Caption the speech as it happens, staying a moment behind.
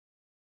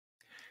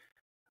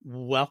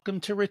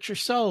Welcome to Richer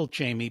Soul,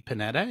 Jaime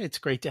Pineda. It's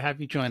great to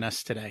have you join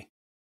us today.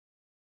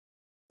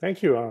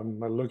 Thank you. I'm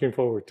looking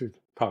forward to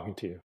talking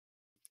to you.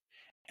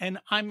 And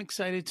I'm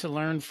excited to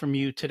learn from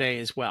you today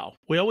as well.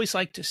 We always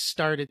like to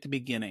start at the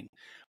beginning.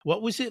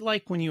 What was it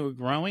like when you were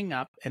growing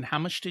up, and how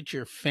much did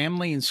your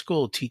family and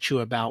school teach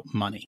you about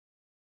money?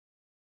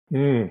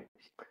 Mm,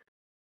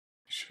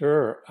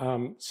 sure.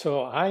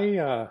 So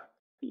I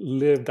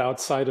lived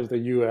outside of the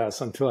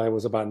US until I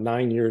was about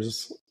 9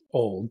 years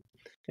old.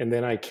 And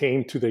then I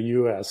came to the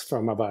US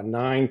from about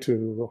 9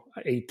 to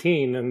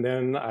 18. And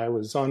then I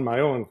was on my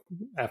own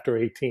after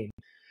 18.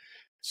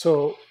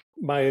 So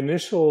my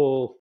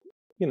initial,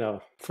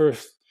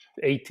 first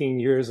 18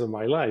 years of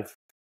my life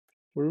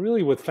were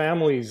really with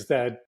families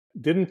that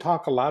didn't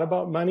talk a lot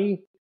about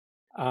money.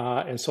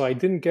 And so I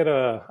didn't get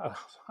a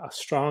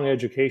strong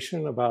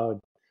education about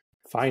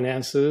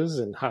finances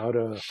and how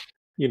to,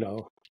 you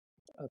know,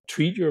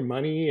 treat your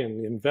money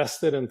and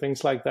invest it and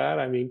things like that.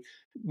 I mean,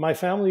 my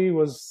family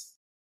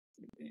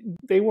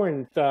they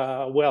weren't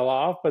well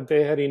off, but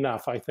they had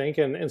enough, I think.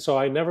 And so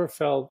I never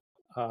felt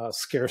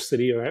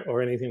scarcity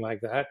or anything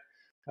like that.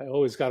 I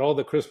always got all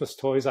the Christmas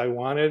toys I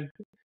wanted,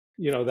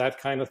 that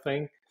kind of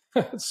thing.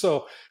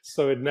 so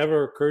so it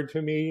never occurred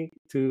to me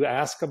to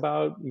ask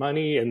about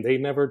money, and they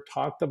never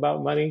talked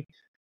about money.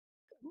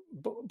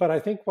 But I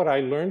think what I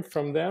learned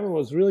from them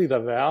was really the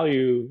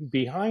value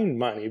behind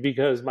money,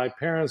 because my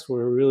parents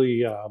were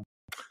really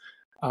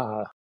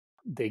uh,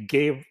 they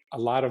gave a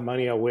lot of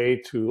money away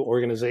to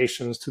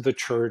organizations, to the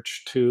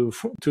church, to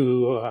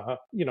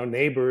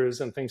neighbors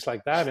and things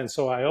like that. And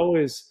so I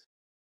always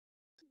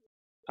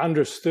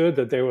understood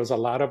that there was a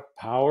lot of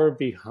power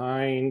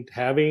behind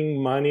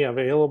having money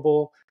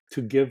available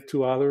to give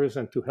to others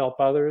and to help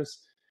others.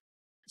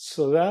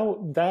 So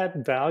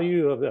that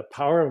value of the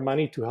power of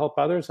money to help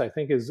others, I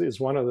think, is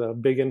one of the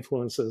big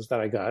influences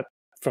that I got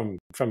from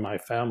my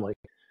family.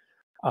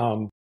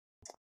 Um,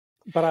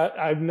 but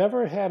I've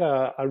never had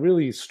a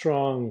really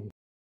strong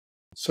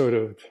sort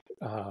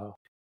of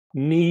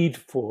need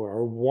for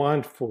or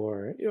want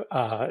for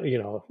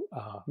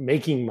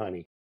making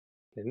money,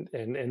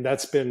 and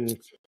that's been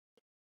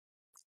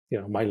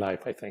my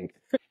life, I think.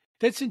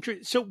 That's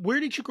interesting. So, where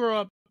did you grow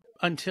up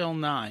until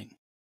 9?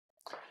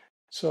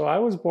 So I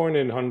was born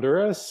in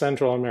Honduras,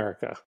 Central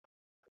America.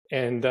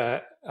 And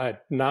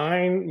at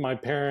 9, my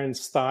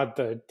parents thought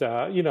that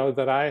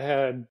that I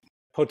had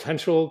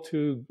potential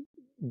to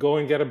go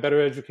and get a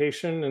better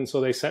education, and so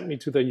they sent me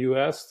to the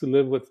U.S. to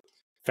live with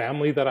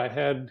family that I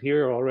had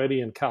here already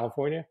in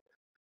California.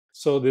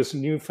 So this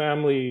new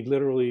family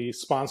literally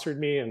sponsored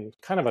me and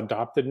kind of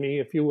adopted me,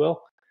 if you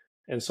will.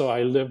 And so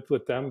I lived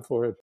with them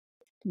for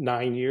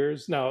 9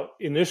 years. Now,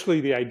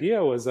 initially, the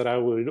idea was that I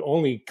would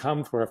only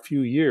come for a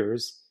few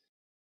years,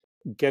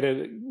 get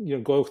it,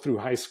 go through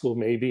high school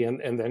maybe,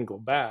 and then go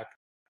back.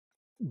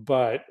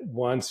 But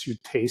once you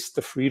taste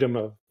the freedom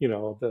of,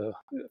 the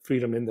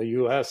freedom in the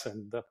US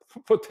and the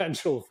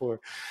potential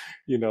for,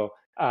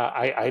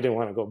 I didn't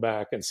want to go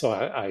back. And so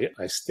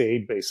I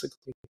stayed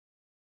basically.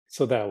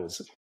 So that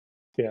was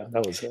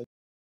it.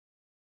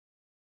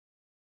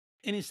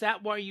 And is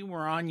that why you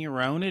were on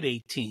your own at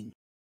 18?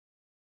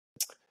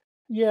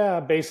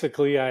 Yeah,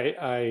 basically,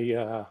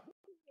 I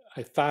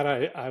thought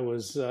I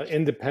was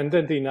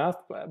independent enough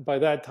by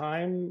that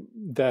time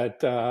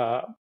that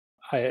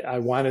I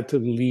wanted to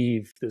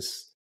leave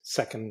this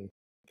second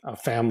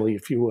family,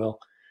 if you will.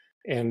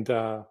 And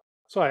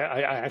so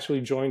I actually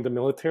joined the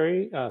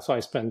military. So I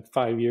spent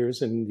 5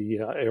 years in the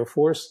Air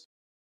Force.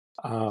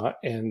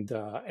 And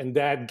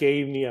that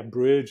gave me a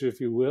bridge,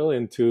 if you will,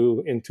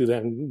 into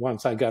then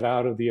once I got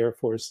out of the Air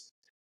Force.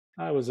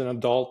 I was an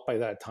adult by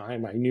that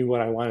time. I knew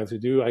what I wanted to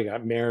do. I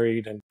got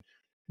married and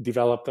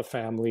developed a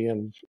family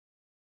and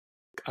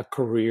a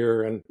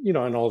career, and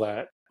and all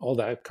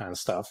that kind of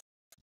stuff.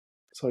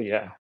 So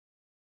yeah.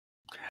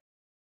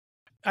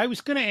 I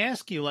was going to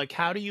ask you, like,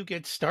 how do you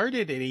get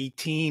started at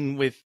 18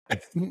 with,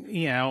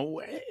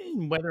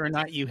 whether or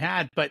not you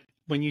had, but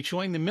when you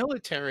join the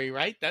military,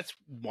 right? That's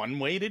one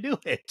way to do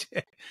it.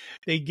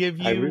 they give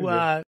I you,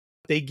 really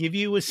they give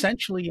you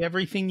essentially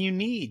everything you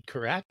need,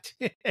 correct?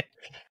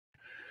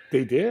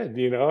 They did,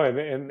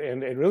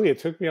 and really it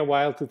took me a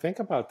while to think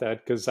about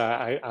that, because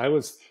I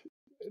was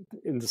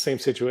in the same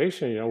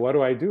situation. What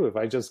do I do if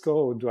I just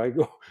go? Do I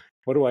go?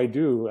 What do I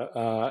do?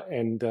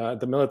 And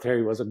the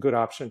military was a good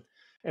option.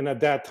 And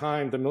at that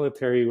time,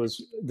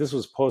 this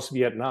was post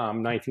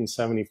Vietnam,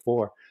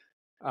 1974.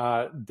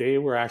 They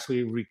were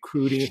actually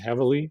recruiting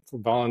heavily for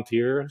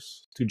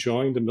volunteers to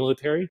join the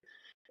military,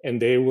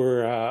 and they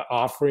were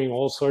offering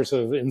all sorts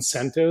of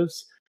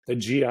incentives, the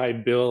GI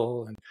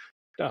Bill, and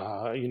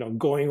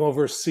going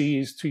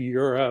overseas to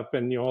Europe,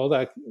 and all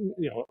that,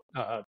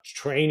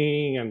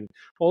 training and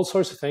all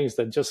sorts of things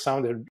that just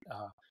sounded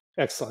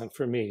excellent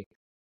for me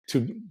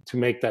to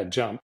make that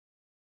jump.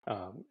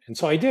 And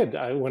so I did.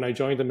 When I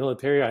joined the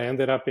military, I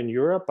ended up in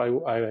Europe.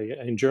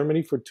 In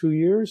Germany for 2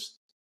 years,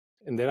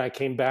 and then I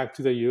came back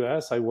to the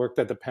U.S. I worked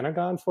at the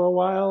Pentagon for a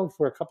while,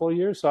 for a couple of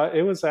years. So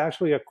it was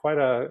actually quite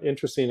a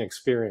interesting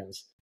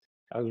experience.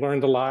 I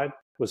learned a lot,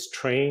 was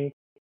trained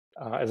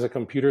as a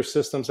computer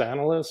systems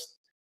analyst.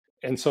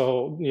 And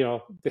so,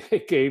 they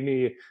gave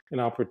me an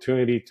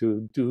opportunity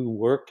to do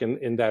work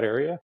in that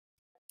area.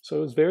 So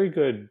it was very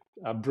good,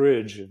 a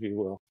bridge, if you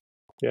will.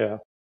 Yeah.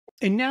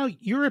 And now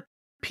you're a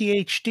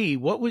PhD.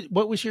 What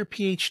was your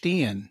PhD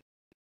in?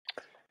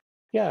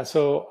 Yeah,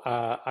 so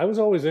I was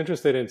always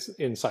interested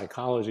in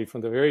psychology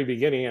from the very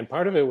beginning, and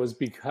part of it was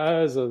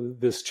because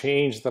of this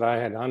change that I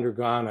had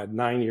undergone at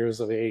 9 years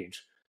of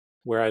age,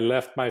 where I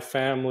left my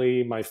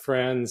family, my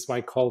friends,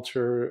 my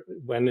culture,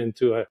 went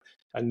into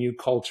a new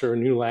culture, a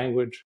new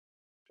language,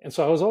 and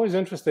so I was always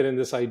interested in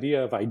this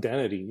idea of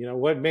identity.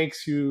 What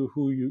makes you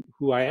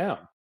who I am?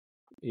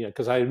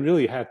 Because I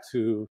really had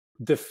to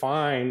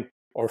define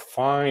or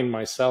find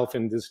myself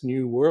in this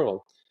new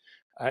world.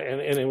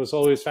 And it was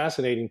always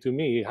fascinating to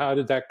me. How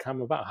did that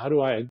come about? How do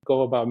I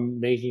go about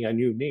making a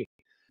new me?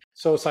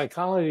 So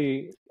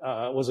psychology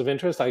was of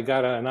interest. I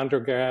got an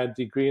undergrad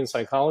degree in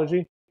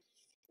psychology.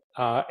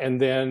 And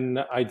then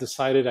I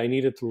decided I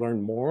needed to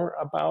learn more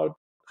about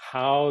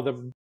how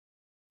the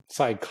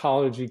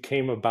psychology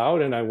came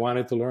about. And I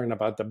wanted to learn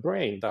about the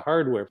brain, the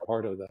hardware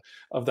part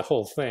of the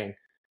whole thing.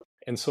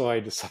 And so I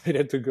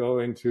decided to go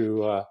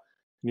into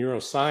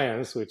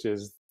neuroscience, which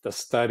is the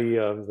study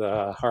of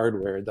the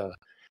hardware, the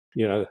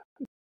you know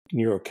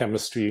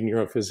neurochemistry,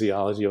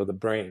 neurophysiology of the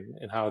brain,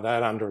 and how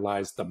that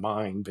underlies the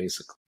mind,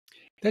 basically.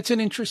 That's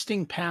an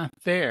interesting path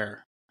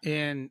there.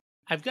 And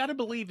I've got to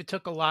believe it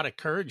took a lot of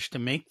courage to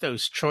make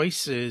those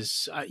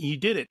choices. You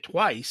did it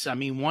twice. I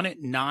mean, one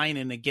at 9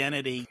 and again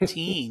at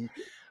 18,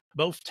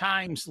 both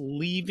times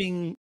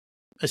leaving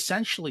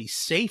essentially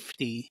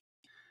safety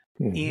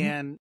Mm-hmm.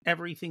 and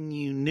everything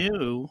you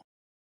knew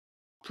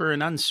for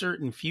an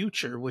uncertain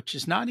future, which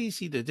is not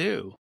easy to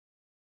do.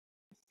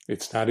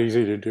 It's not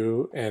easy to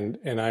do, and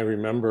I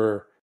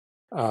remember,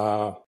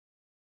 uh,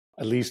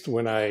 at least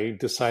when I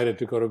decided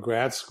to go to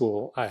grad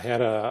school, I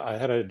had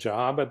a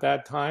job at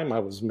that time. I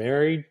was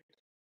married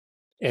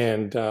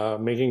and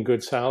making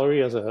good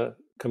salary as a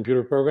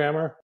computer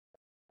programmer,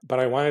 but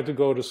I wanted to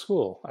go to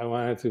school. I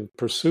wanted to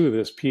pursue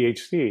this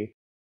PhD,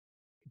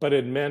 but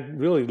it meant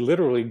really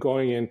literally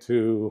going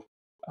into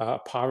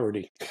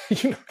poverty,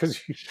 because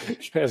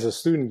as a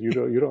student you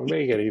don't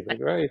make anything,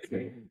 right?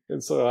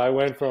 And so I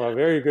went from a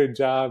very good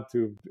job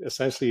to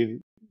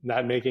essentially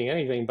not making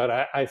anything. But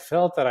I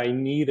felt that I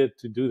needed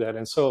to do that,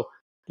 and so,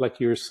 like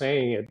you're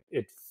saying,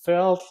 it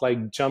felt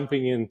like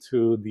jumping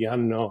into the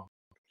unknown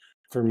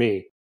for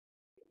me,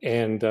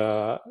 and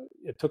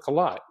it took a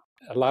lot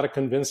of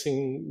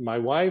convincing my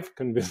wife,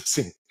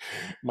 convincing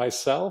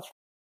myself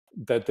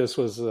that this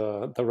was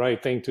the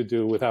right thing to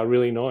do without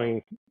really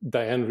knowing the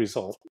end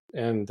result.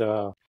 And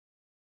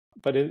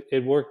but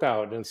it worked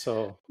out, and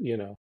so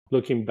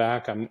looking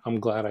back, I'm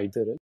glad I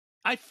did it.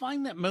 I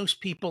find that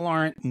most people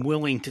aren't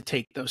willing to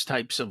take those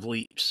types of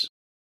leaps.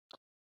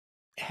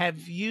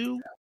 Have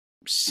you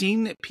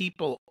seen that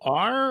people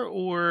are,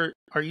 or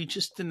are you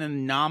just an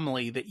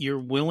anomaly that you're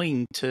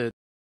willing to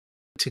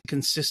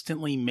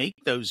consistently make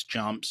those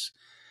jumps?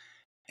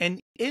 And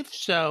if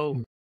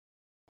so,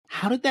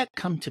 how did that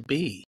come to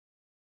be?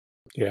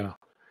 Yeah,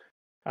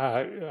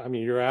 I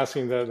mean, you're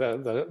asking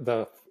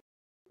the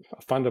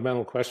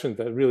fundamental question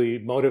that really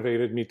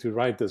motivated me to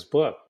write this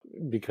book,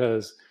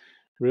 because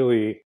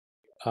really,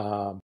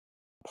 um,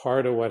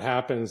 part of what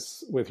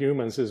happens with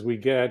humans is we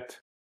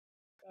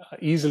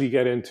easily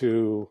get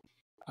into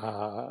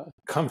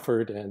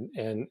comfort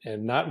and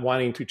not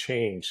wanting to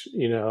change.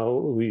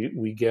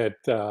 We get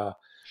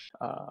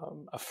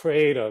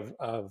afraid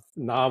of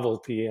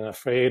novelty and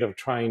afraid of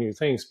trying new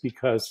things,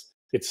 because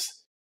it's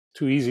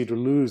too easy to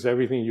lose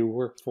everything you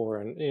work for,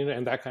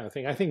 and that kind of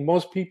thing. I think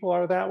most people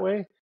are that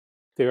way.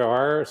 There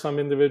are some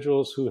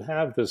individuals who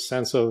have this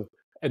sense of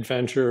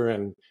adventure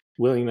and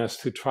willingness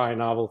to try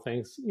novel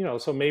things.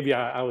 So maybe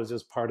I was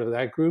just part of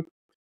that group.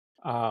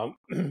 um,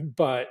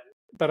 but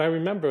I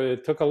remember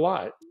it took a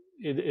lot.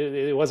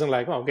 It wasn't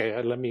like, "Oh,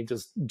 okay, let me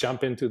just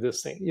jump into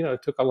this thing."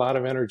 It took a lot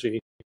of energy,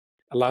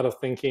 a lot of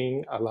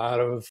thinking, a lot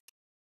of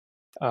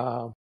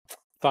uh,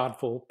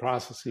 thoughtful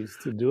processes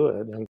to do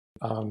it.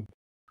 And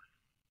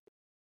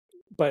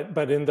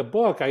but in the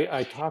book,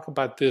 I talk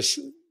about this.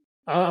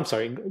 I'm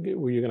sorry,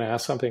 were you going to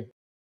ask something?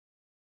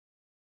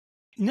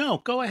 No,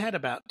 go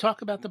ahead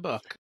talk about the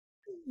book.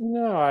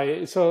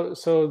 No,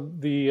 so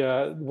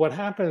the what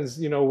happens,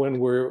 when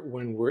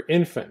we're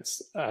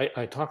infants.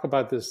 I talk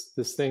about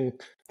this thing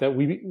that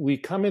we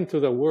come into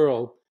the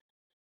world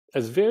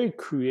as very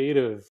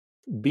creative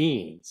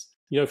beings.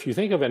 If you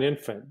think of an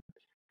infant,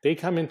 they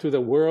come into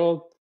the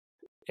world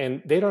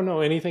and they don't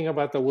know anything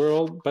about the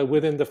world, but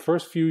within the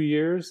first few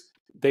years,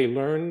 they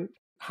learn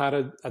how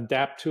to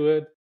adapt to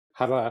it.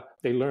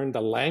 They learn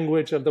the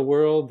language of the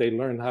world. They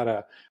learn how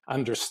to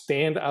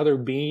understand other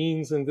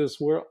beings in this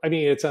world. I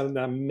mean, it's an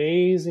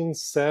amazing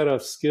set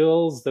of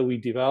skills that we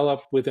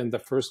develop within the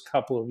first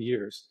couple of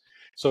years.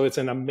 So it's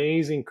an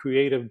amazing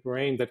creative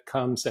brain that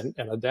comes and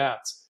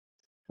adapts.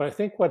 But I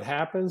think what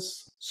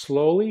happens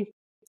slowly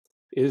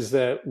is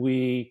that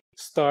we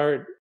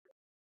start,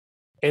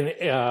 and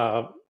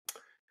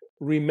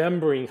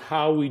remembering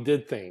how we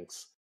did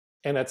things.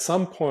 And at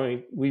some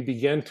point, we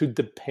began to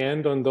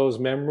depend on those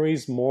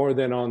memories more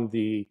than on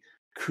the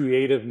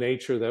creative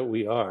nature that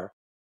we are,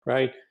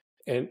 right?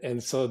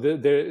 And so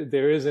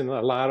there is in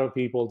a lot of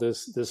people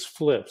this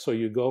flip. So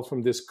you go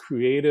from this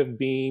creative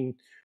being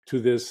to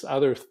this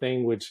other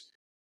thing, which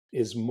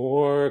is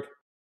more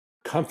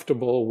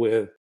comfortable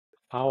with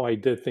how I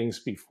did things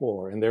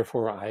before, and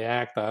therefore I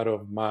act out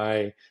of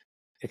my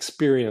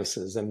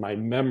experiences and my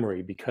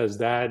memory, because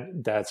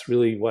that's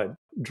really what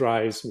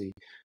drives me,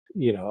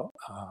 you know.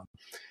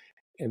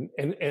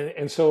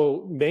 And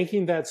so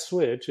making that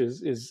switch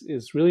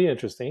is really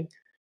interesting.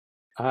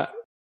 Uh,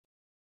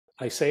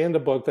 I say in the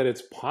book that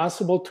it's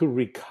possible to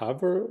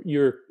recover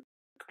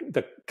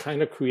the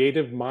kind of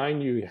creative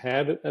mind you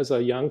had as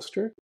a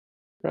youngster,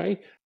 right?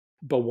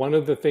 But one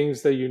of the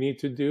things that you need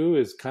to do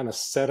is kind of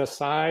set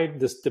aside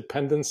this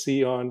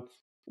dependency on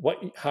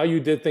how you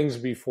did things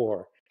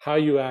before, how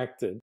you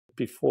acted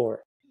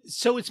before.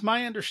 So it's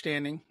my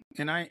understanding,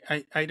 and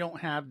I don't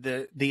have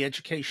the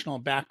educational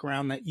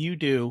background that you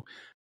do,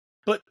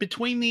 but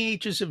between the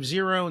ages of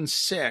 0 and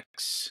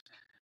 6,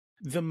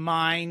 the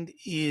mind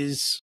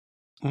is,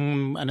 I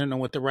don't know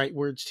what the right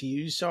words to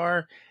use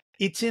are.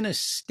 It's in a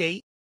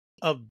state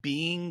of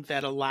being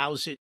that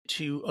allows it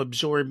to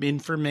absorb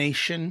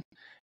information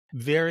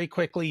very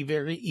quickly,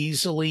 very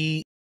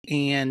easily,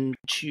 and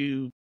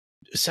to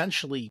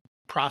essentially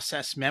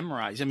process,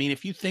 memorize. I mean,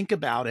 if you think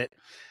about it,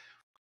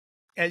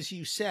 as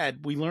you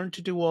said, we learn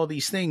to do all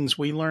these things.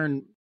 We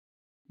learn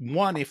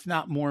one, if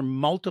not more,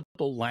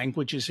 multiple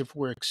languages if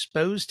we're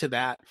exposed to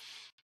that,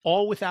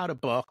 all without a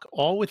book,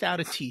 all without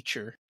a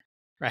teacher,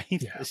 right?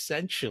 Yeah.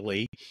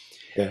 Essentially.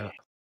 Yeah.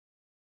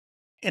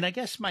 And I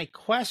guess my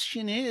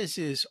question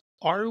is,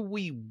 are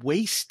we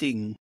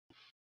wasting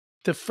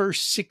the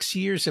first 6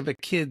 years of a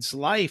kid's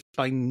life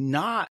by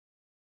not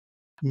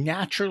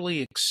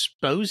naturally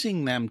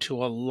exposing them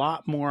to a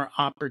lot more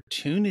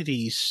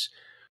opportunities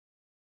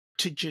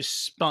to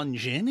just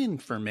sponge in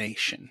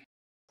information?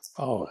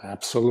 Oh,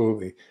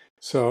 absolutely.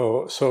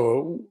 So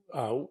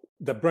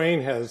the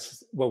brain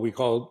has what we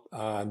call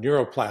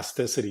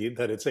neuroplasticity,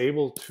 that it's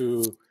able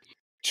to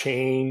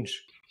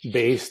change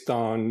based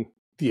on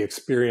the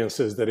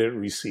experiences that it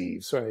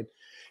receives, right?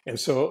 And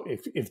so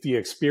if the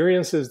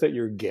experiences that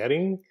you're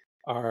getting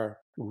are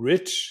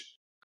rich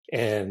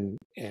and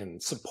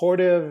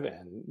supportive,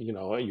 and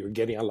you're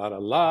getting a lot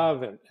of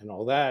love and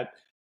all that,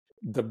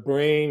 the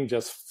brain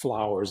just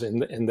flowers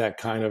in that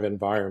kind of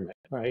environment,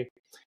 right?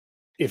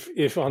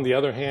 If on the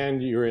other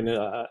hand you're in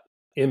a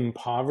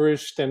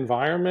impoverished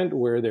environment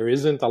where there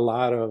isn't a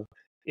lot of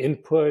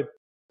input,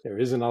 there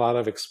isn't a lot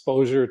of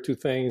exposure to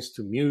things,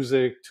 to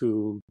music,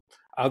 to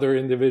other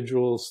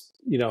individuals,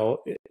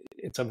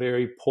 it's a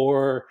very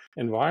poor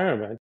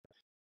environment.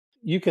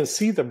 You can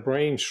see the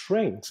brain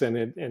shrinks, and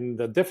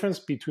the difference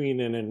between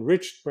an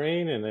enriched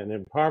brain and an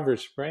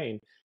impoverished brain,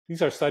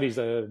 these are studies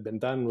that have been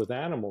done with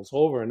animals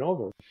over and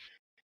over,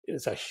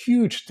 is a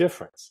huge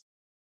difference.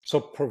 So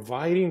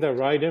providing the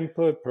right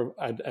input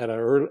at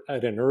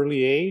an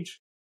early age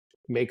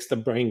makes the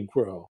brain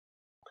grow.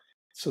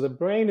 So the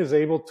brain is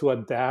able to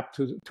adapt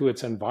to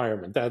its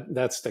environment.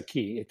 That's the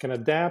key. It can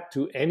adapt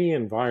to any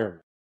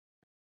environment.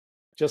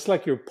 Just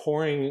like you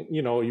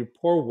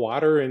pour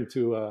water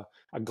into a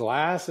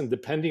glass, and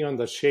depending on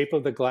the shape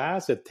of the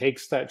glass, it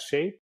takes that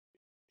shape.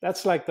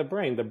 That's like the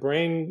brain. The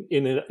brain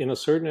in a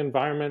certain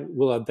environment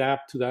will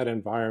adapt to that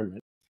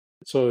environment.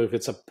 So if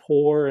it's a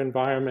poor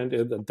environment,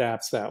 it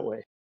adapts that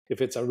way.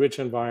 If it's a rich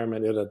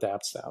environment, it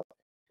adapts that way.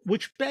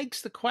 Which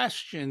begs the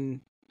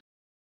question,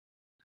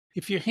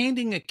 if you're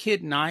handing a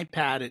kid an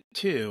iPad at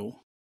 2,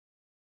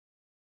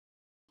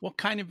 what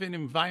kind of an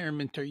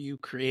environment are you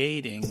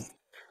creating,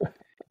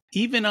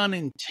 even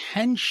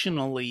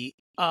unintentionally,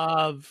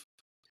 of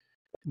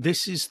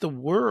this is the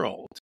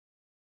world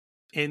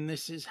and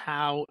this is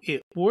how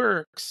it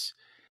works?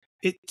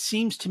 It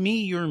seems to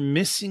me you're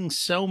missing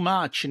so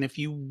much. And if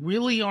you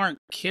really aren't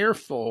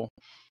careful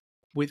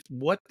with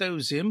what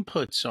those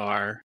inputs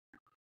are,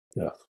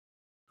 Yeah,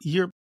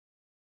 you're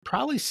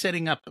probably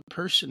setting up a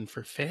person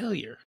for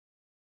failure.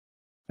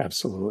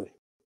 absolutely.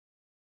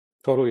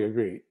 Totally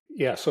agree.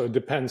 Yeah, so it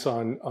depends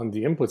on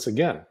the inputs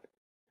again.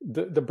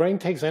 The brain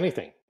takes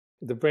anything.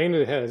 The brain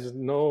has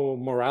no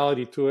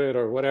morality to it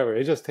or whatever.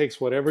 It just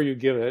takes whatever you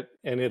give it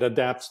and it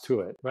adapts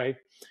to it, right?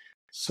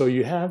 So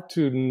you have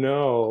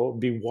to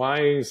be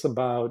wise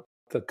about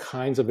the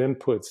kinds of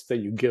inputs that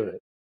you give it,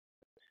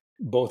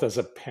 both as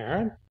a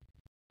parent,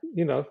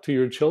 to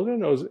your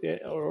children,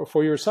 or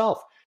for yourself.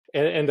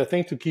 And the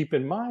thing to keep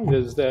in mind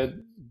is that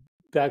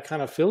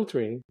kind of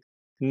filtering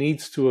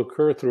needs to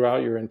occur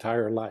throughout your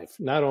entire life,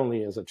 not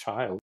only as a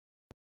child.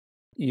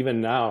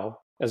 Even now,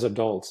 as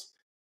adults,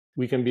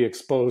 we can be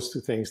exposed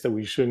to things that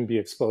we shouldn't be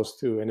exposed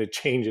to, and it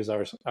changes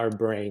our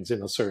brains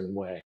in a certain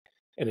way,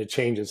 and it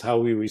changes how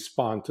we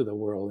respond to the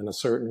world in a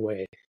certain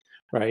way,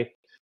 right?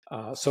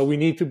 So we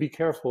need to be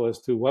careful as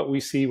to what we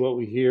see, what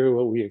we hear,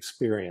 what we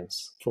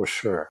experience, for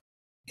sure.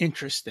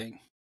 Interesting.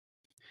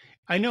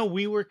 I know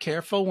we were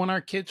careful when our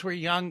kids were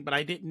young, but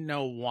I didn't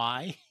know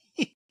why.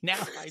 Now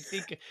I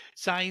think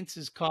science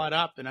is caught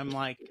up, and I'm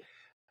like,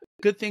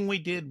 good thing we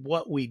did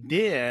what we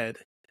did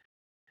Yeah,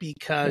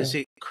 because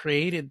it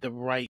created the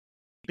right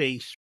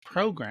base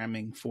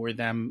programming for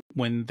them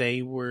when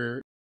they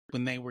were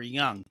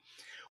young.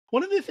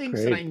 One of the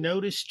things that I great.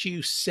 noticed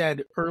you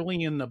said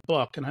early in the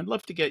book, and I'd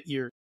love to get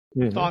your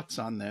Hmm. thoughts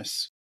on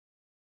this,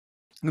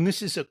 and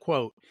this is a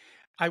quote.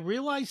 I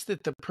realized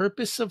that the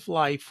purpose of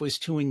life was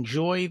to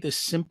enjoy the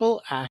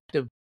simple act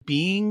of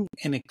being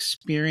and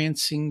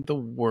experiencing the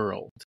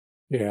world.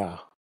 Yeah,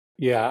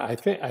 yeah. I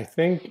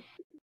think.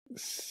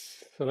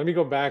 So let me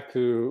go back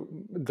to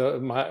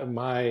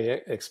my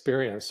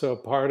experience. So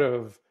part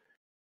of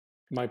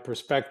my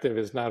perspective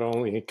is not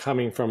only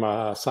coming from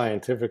a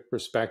scientific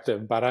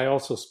perspective, but I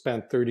also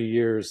spent 30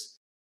 years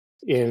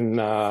in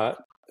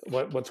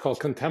what's called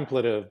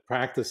contemplative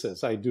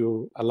practices. I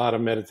do a lot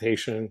of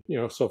meditation,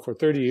 so for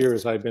 30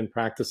 years I've been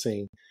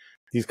practicing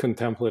these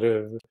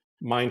contemplative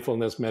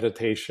mindfulness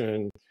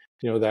meditation,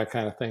 that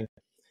kind of thing.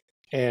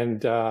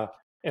 And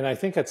and I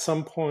think at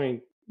some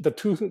point the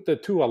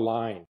two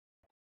align.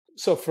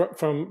 So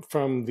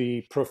from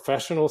the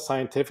professional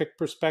scientific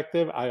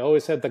perspective, I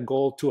always had the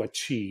goal to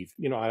achieve.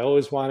 I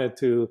always wanted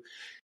to,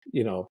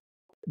 you know,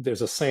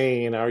 there's a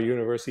saying in our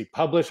university,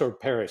 publish or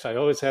perish. I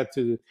always had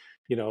to,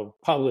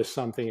 publish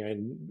something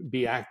and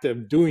be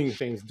active, doing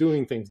things,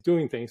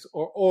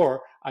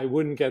 or I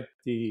wouldn't get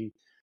the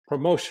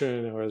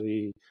promotion or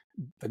the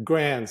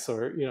grants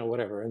or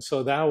whatever. And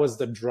so that was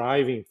the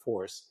driving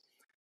force.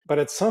 But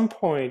at some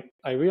point,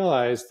 I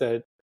realized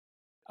that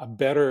a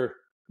better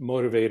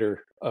motivator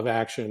of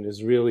action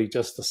is really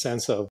just a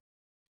sense of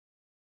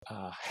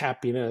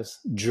happiness,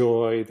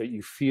 joy that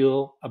you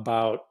feel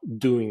about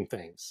doing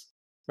things,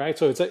 right?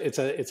 So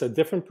it's a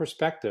different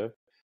perspective.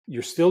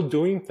 You're still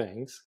doing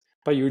things,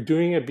 but you're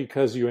doing it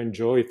because you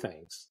enjoy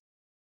things,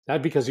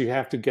 not because you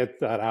have to get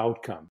that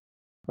outcome,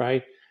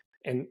 right?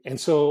 And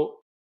so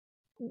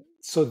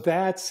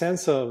that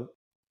sense of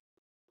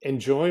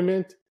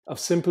enjoyment of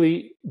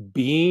simply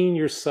being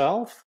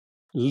yourself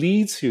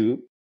leads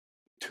you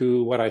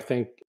to what I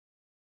think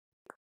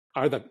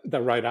are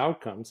the right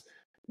outcomes,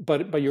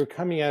 but you're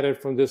coming at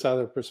it from this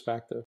other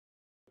perspective,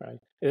 right?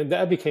 And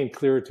that became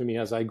clearer to me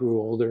as I grew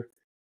older.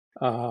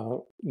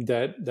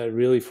 That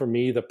really, for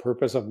me, the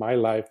purpose of my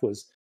life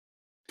was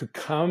to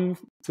come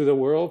to the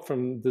world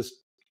from this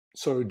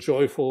sort of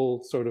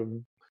joyful, sort of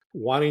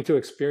wanting to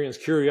experience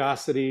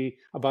curiosity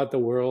about the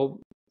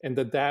world, and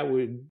that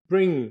would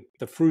bring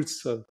the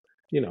fruits of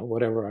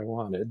whatever I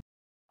wanted.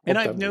 And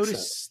Hope I've that makes sense.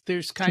 noticed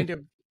there's kind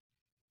of,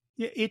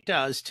 yeah, it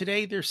does.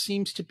 Today, there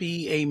seems to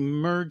be a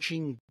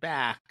merging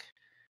back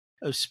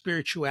of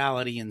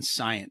spirituality and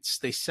science.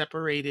 They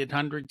separated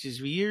hundreds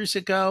of years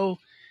ago,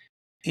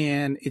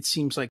 and it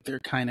seems like they're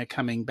kind of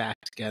coming back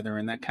together,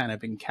 and that kind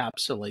of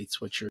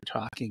encapsulates what you're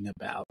talking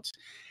about.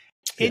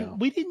 And Yeah.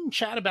 we didn't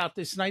chat about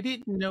this, and I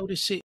didn't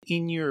notice it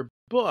in your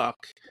book,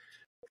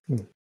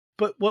 Mm.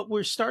 but what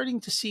we're starting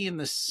to see in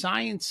the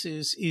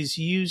sciences is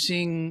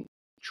using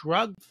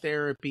drug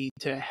therapy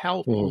to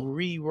help Mm.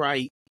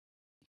 rewrite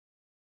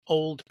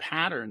old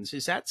patterns.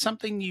 Is that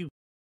something you've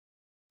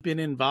been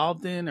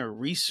involved in or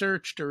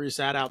researched, or is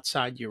that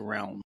outside your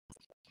realm?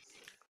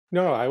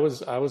 No, I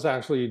was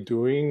actually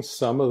doing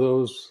some of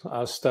those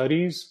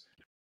studies.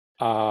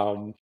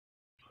 Um,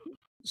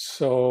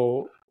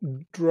 so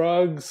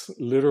drugs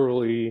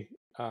literally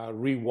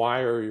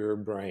rewire your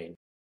brain,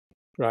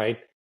 right?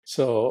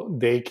 So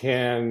they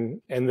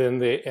can, and then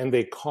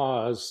they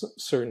cause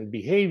certain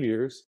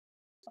behaviors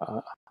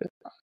uh,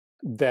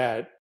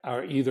 that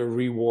are either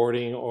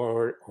rewarding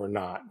or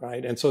not,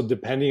 right? And so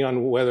depending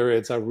on whether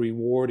it's a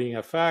rewarding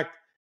effect,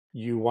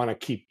 you want to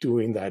keep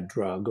doing that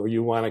drug or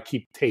you want to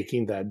keep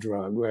taking that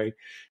drug, right?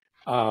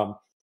 Um,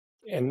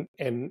 and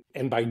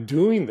by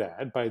doing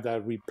that, by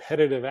that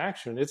repetitive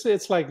action,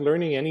 it's like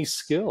learning any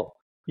skill.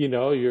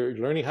 You're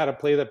learning how to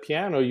play the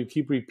piano. You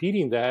keep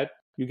repeating that,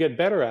 you get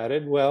better at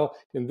it. Well,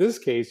 in this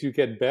case, you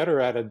get better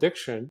at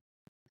addiction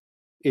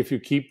if you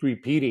keep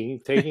repeating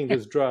taking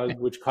this drug,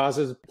 which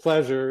causes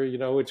pleasure,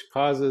 which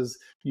causes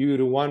you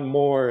to want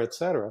more,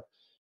 etc.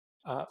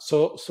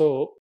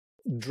 So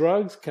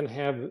drugs can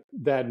have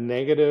that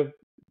negative,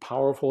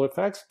 powerful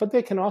effects, but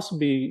they can also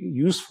be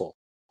useful,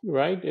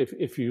 right?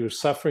 If you're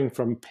suffering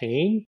from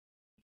pain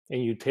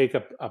and you take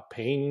a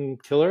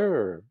painkiller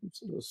or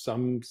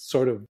some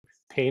sort of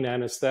pain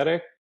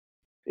anesthetic,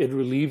 it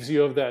relieves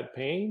you of that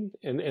pain,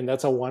 and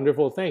that's a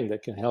wonderful thing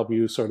that can help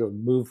you sort of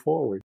move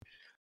forward.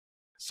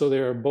 So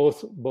there are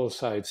both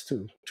sides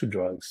to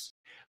drugs.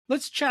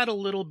 Let's chat a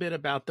little bit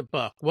about the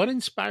book. What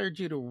inspired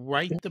you to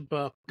write the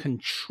book,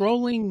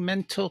 Controlling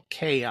Mental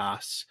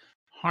Chaos,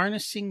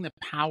 Harnessing the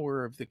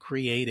Power of the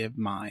Creative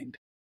Mind?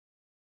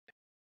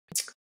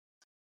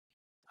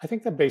 I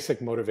think the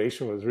basic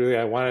motivation was really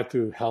I wanted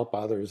to help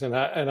others,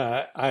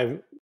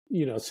 I've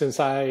since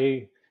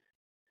I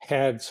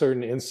had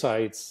certain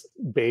insights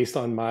based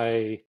on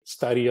my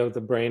study of the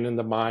brain and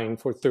the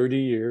mind for 30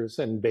 years,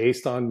 and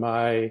based on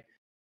my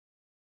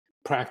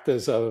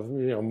practice of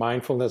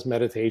mindfulness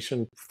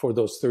meditation for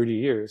those 30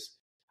 years,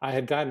 I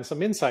had gotten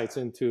some insights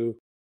into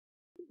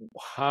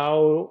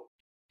how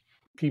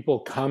people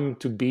come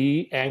to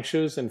be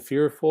anxious and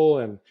fearful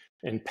and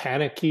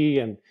panicky,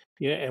 and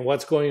and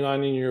what's going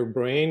on in your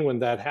brain when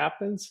that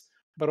happens.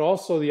 But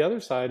also the other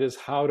side is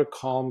how to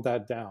calm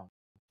that down.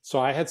 So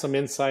I had some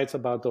insights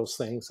about those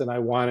things, and I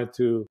wanted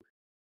to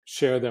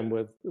share them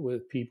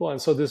with people.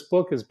 And so this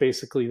book is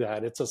basically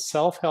that. It's a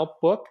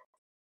self-help book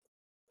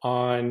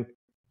on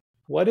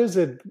what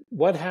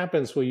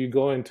happens when you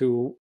go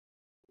into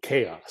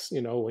chaos.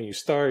 When you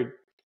start,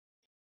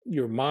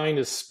 your mind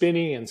is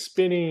spinning and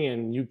spinning,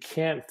 and you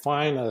can't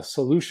find a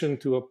solution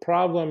to a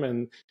problem,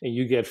 and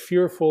you get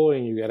fearful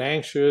and you get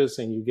anxious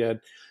and you get,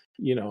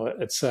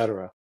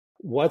 etc.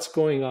 What's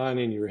going on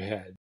in your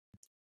head?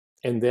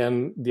 And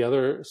then the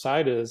other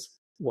side is,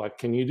 what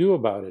can you do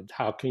about it?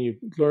 How can you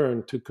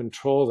learn to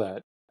control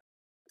that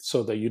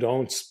so that you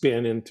don't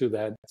spin into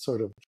that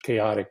sort of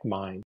chaotic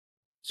mind?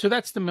 So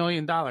that's the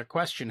 $1,000,000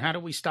 question. How do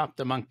we stop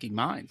the monkey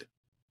mind?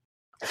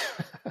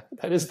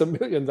 That is the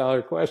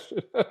 $1,000,000 question.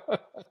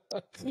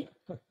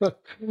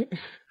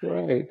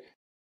 Right.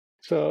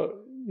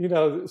 So,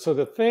 so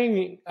the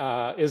thing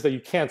is that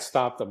you can't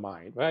stop the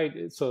mind,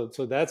 right? So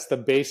that's the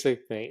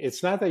basic thing.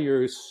 It's not that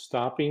you're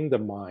stopping the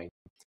mind.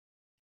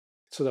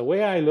 So the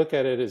way I look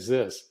at it is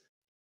this: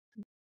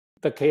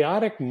 the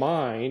chaotic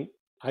mind,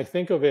 I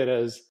think of it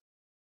as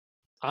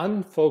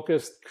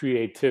unfocused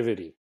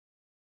creativity.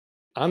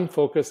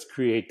 Unfocused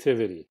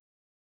creativity.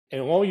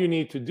 And all you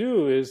need to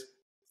do is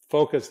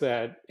focus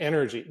that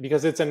energy,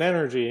 because it's an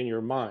energy in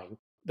your mind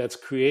that's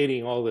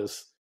creating all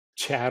this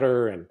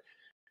chatter and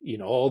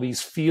all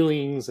these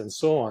feelings and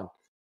so on.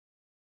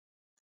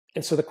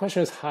 And so the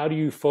question is, how do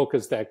you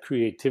focus that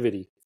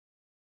creativity?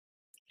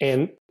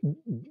 And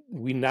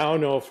we now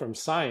know from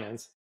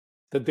science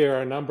that there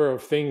are a number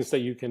of things that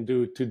you can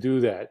do to do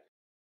that.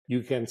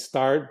 You can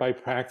start by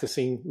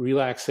practicing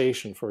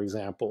relaxation, for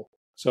example.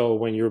 So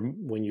when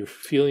you're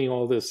feeling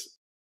all this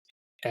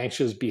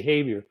anxious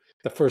behavior,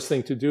 the first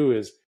thing to do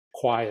is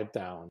quiet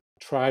down,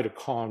 try to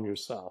calm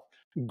yourself,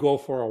 go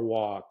for a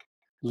walk,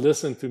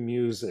 listen to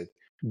music,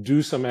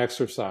 do some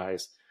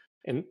exercise.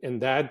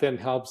 And that then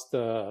helps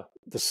the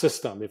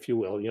system, if you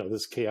will,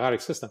 this chaotic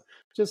system,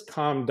 just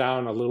calm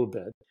down a little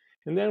bit.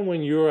 And then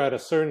when you're at a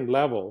certain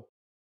level,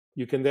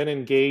 you can then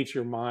engage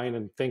your mind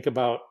and think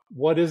about,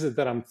 what is it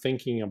that I'm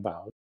thinking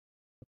about?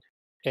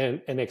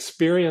 And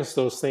experience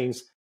those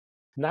things,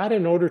 not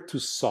in order to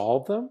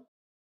solve them,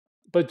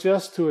 but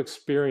just to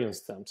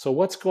experience them. So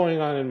what's going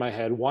on in my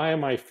head? Why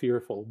am I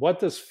fearful? What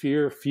does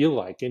fear feel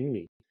like in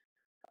me?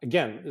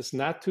 Again, it's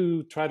not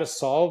to try to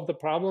solve the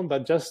problem,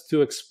 but just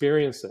to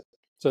experience it.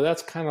 So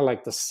that's kind of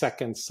like the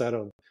second set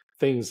of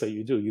things that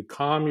you do. You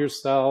calm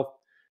yourself.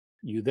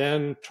 You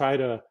then try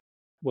to,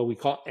 what we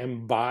call,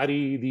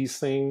 embody these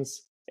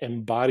things,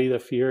 embody the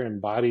fear,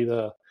 embody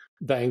the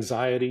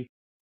anxiety.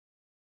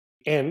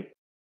 And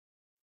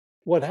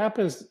what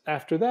happens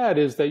after that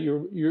is that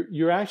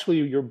you're actually,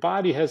 your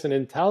body has an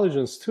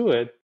intelligence to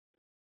it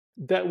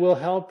that will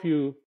help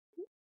you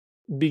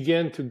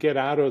begin to get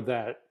out of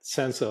that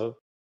sense of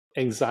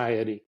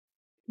anxiety.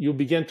 You'll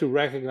begin to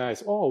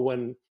recognize, oh,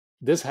 when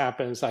this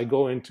happens, I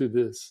go into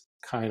this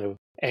kind of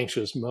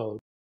anxious mode.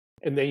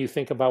 And then you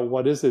think about,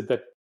 what is it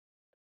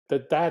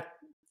that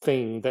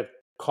thing that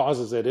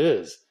causes it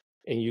is,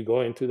 and you go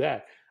into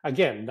that.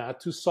 Again,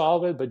 not to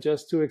solve it, but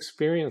just to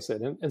experience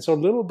it. And so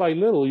little by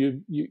little,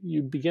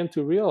 you begin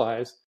to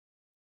realize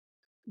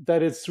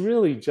that it's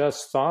really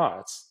just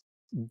thoughts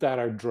that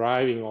are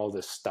driving all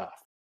this stuff.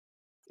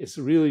 It's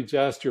really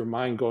just your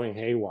mind going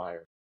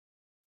haywire.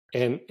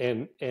 And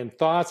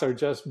thoughts are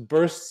just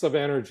bursts of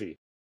energy,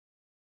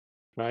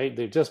 right?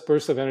 They're just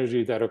bursts of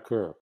energy that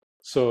occur.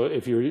 So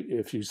if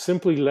you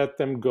simply let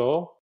them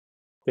go,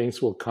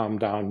 things will calm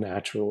down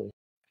naturally.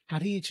 How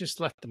do you just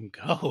let them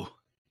go?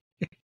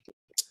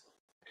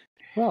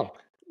 Well,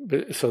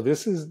 so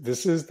this is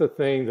the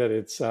thing, that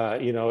it's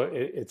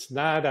it's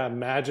not a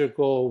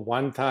magical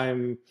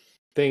one-time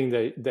thing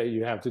that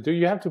you have to do.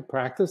 You have to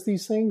practice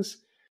these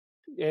things,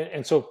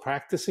 and so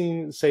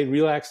practicing, say,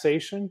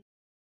 relaxation,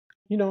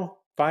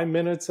 5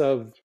 minutes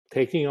of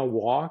taking a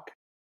walk,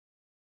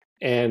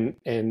 and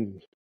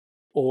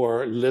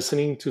or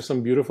listening to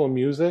some beautiful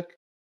music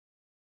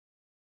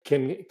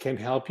can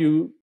help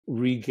you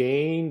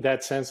regain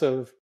that sense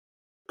of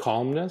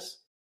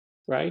calmness,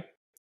 right?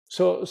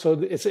 So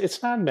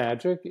it's not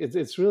magic.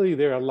 It's really,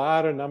 there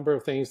are a number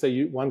of things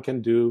that one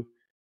can do.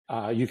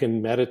 You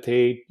can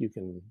meditate, you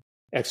can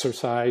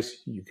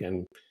exercise, you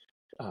can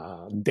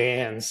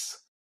dance.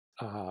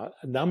 A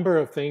number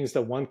of things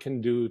that one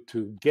can do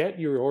to get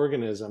your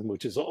organism,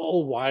 which is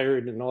all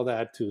wired and all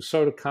that, to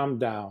sort of calm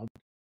down.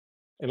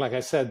 And like I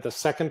said, the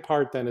second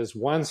part then is,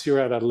 once you're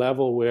at a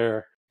level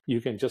where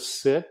you can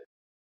just sit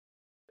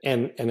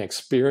and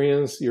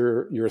experience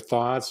your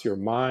thoughts, your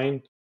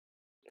mind,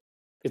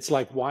 it's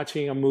like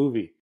watching a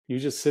movie. You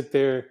just sit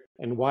there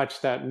and watch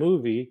that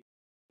movie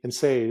and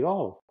say,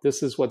 oh,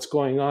 this is what's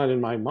going on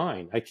in my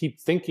mind. I keep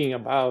thinking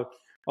about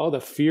all the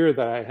fear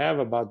that I have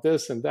about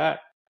this and that.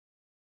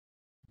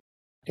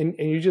 And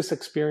you just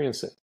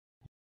experience it.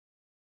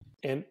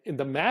 And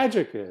the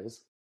magic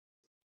is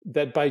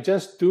that by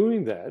just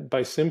doing that,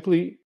 by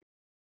simply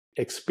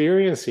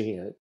experiencing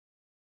it,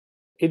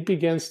 it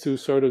begins to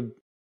sort of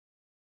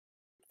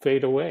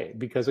fade away.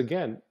 Because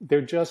again,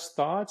 they're just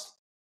thoughts.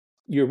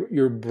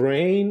 Your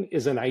brain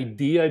is an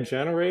idea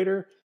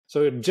generator.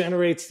 So it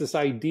generates this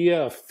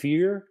idea of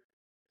fear.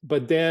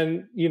 But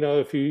then,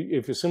 if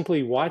you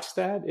simply watch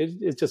that,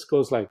 it just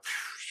goes like,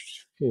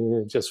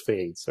 it just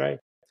fades, right?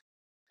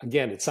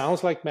 Again, it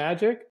sounds like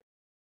magic,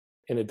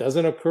 and it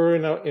doesn't occur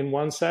in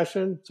one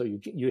session. So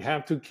you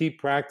have to keep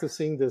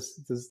practicing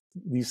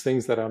these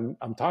things that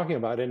I'm talking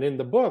about. And in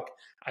the book,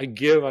 I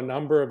give a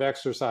number of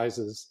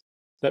exercises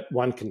that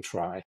one can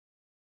try.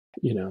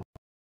 Yeah.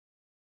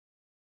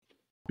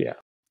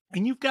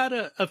 And you've got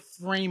a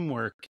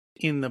framework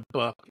in the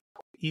book.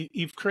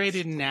 You've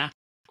created an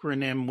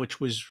acronym which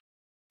was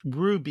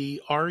RUBI,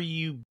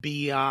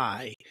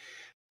 RUBI,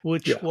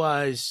 which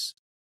was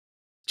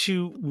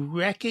to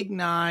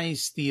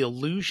recognize the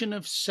illusion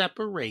of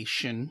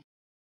separation,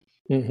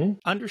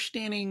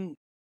 understanding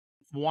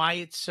why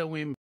it's so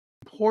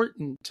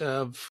important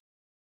of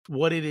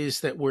what it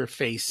is that we're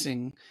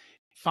facing,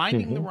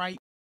 finding the right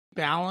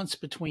balance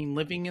between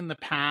living in the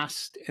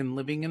past and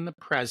living in the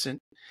present.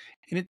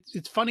 And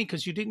it's funny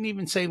because you didn't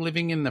even say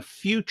living in the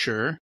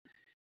future,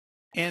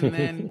 and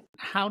then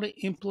how to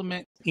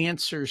implement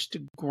answers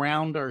to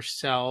ground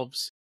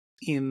ourselves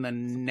in the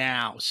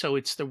now. So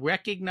it's the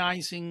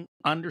recognizing,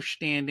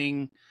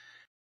 understanding,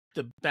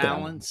 the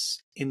balance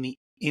in the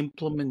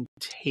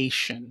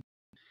implementation.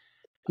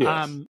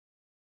 Yes.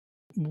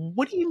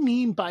 What do you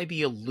mean by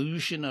the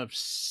illusion of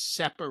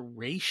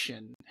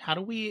separation?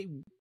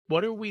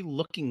 What are we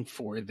looking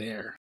for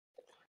there?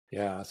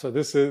 Yeah, so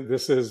this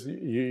is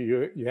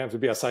you have to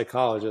be a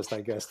psychologist,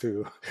 I guess,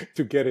 to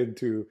get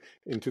into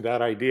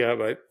that idea.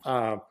 But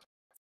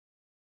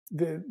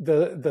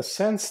the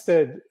sense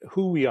that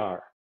who we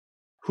are,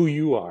 who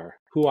you are,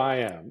 who I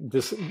am,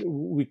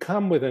 we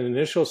come with an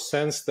initial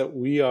sense that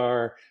we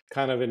are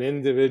kind of an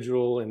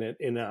individual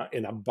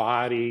in a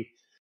body,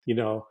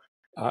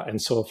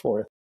 and so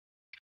forth,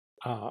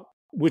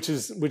 which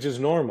is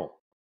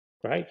normal,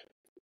 right?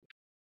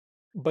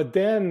 But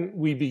then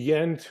we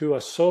begin to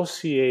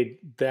associate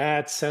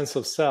that sense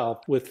of self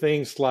with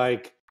things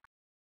like,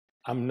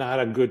 I'm not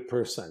a good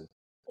person,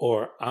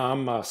 or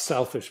I'm a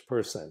selfish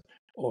person,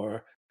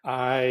 or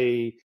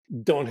I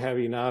don't have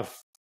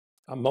enough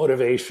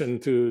motivation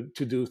to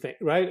do things,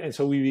 right? And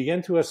so we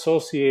begin to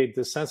associate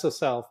the sense of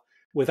self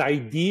with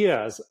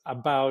ideas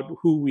about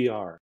who we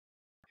are.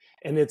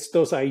 And it's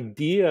those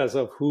ideas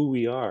of who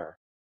we are.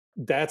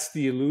 That's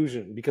the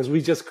illusion, because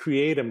we just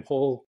create them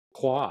whole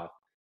cloth.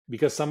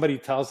 Because somebody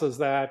tells us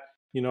that,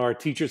 our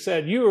teacher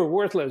said, you are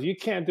worthless, you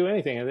can't do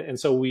anything. And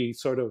so we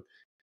sort of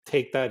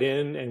take that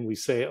in and we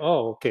say,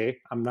 oh, okay,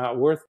 I'm not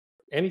worth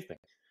anything.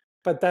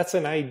 But that's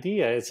an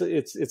idea. It's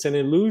an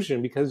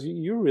illusion, because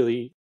you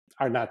really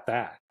are not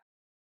that.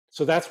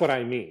 So that's what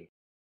I mean.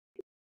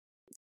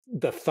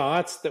 The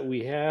thoughts that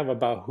we have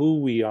about who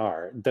we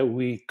are, that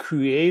we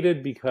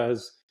created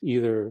because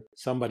either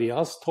somebody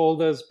else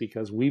told us,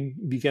 because we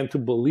began to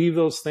believe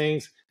those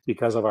things,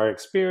 because of our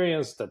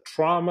experience, the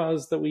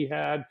traumas that we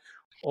had,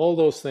 all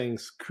those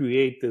things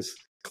create this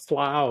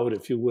cloud,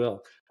 if you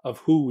will, of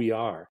who we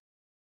are,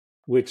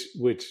 which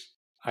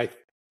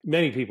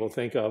many people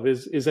think of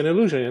is an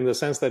illusion, in the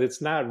sense that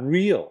it's not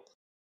real,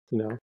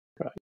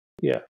 Right.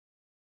 Yeah.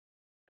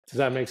 Does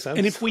that make sense?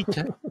 And if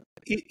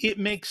it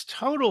makes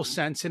total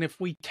sense. And if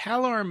we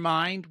tell our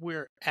mind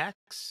we're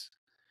X,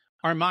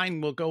 our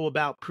mind will go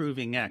about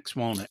proving X,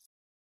 won't it?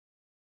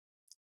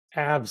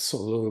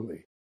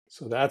 Absolutely.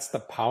 So that's the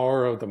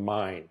power of the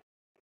mind.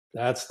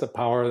 That's the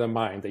power of the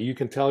mind, that you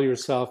can tell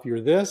yourself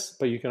you're this,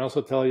 but you can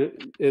also tell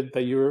it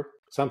that you're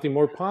something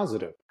more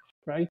positive,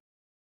 right?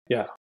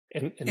 Yeah.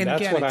 And And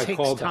that's again, what it I takes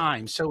call that.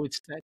 time. So it's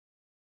that.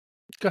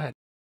 Go ahead.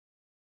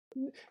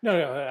 No,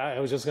 I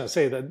was just going to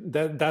say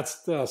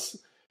that's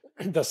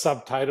the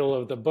subtitle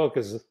of the book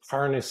is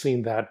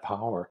harnessing that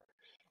power,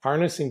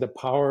 harnessing the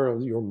power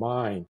of your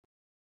mind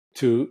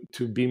to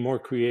be more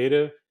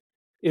creative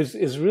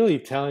is really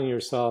telling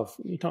yourself,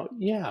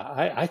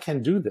 yeah, I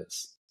can do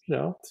this.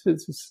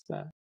 It's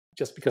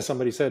just because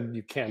somebody said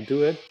you can't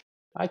do it,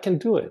 I can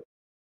do it.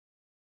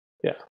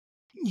 Yeah.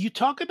 You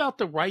talk about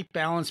the right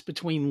balance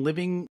between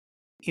living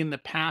in the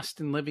past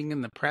and living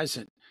in the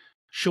present.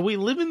 Should we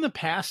live in the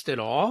past at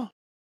all?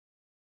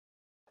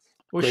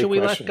 Or Great should we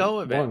let question. go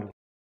of it?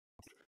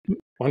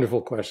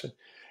 Wonderful question.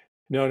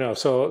 No.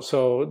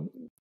 So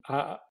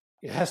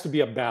it has to be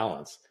a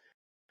balance.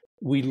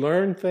 We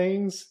learn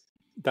things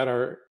that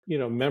are,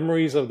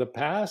 memories of the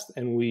past,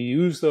 and we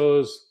use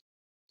those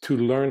to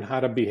learn how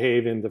to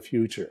behave in the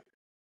future.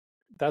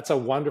 That's a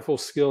wonderful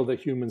skill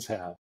that humans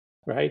have,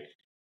 right?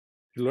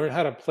 You learn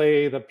how to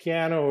play the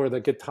piano or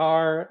the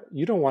guitar.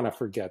 You don't want to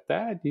forget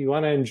that. You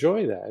want to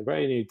enjoy that,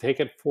 right? And you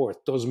take it forth,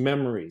 those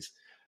memories.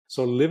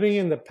 So living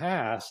in the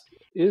past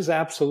is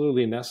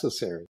absolutely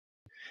necessary.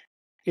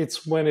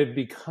 It's when it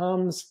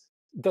becomes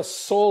the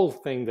sole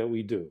thing that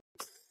we do,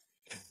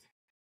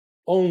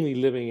 only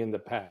living in the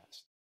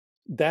past.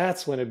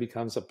 that's when it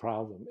becomes a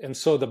problem. And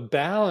so the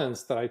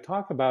balance that I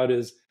talk about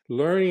is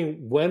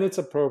learning when it's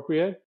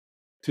appropriate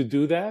to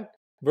do that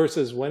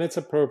versus when it's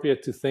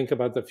appropriate to think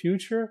about the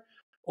future,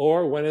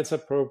 or when it's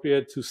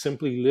appropriate to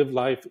simply live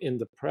life in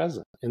the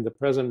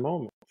present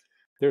moment.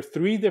 There are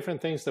three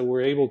different things that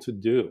we're able to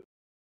do,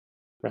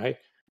 right?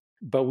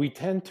 But we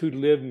tend to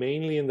live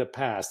mainly in the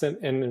past.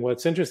 And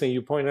what's interesting,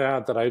 you pointed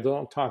out that I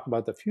don't talk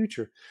about the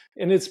future.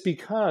 And it's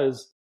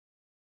because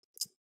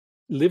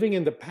living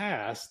in the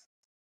past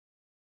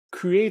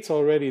creates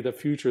already the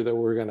future that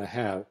we're going to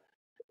have.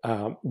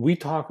 We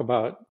talk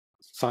about,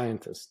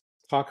 scientists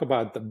talk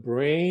about the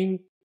brain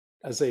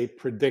as a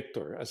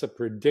predictor, as a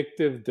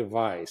predictive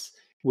device,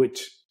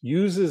 which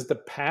uses the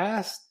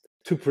past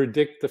to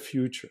predict the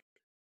future.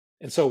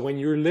 And so when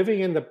you're living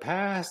in the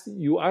past,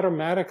 you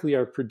automatically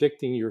are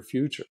predicting your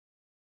future.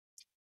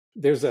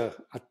 There's a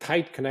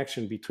tight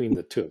connection between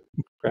the two,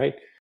 right?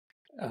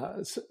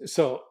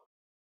 So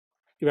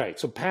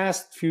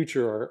past,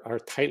 future are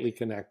tightly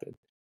connected.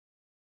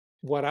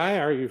 What I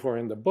argue for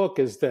in the book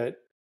is that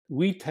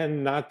we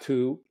tend not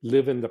to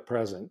live in the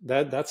present.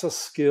 That's a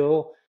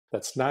skill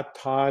that's not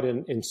taught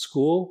in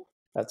school,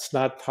 that's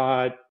not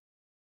taught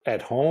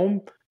at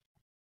home.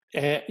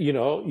 And you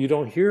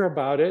don't hear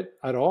about it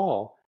at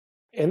all.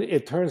 And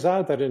it turns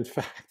out that, in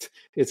fact,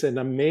 it's an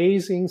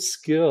amazing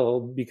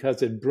skill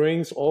because it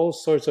brings all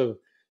sorts of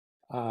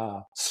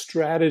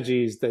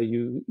strategies that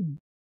you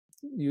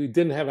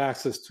didn't have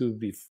access to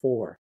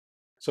before.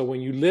 So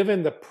when you live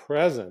in the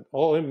present,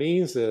 all it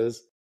means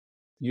is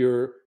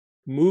you're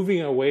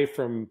moving away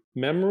from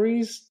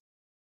memories,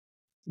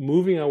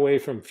 moving away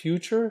from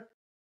future.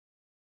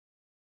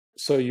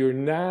 So you're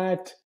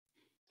not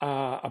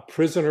a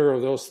prisoner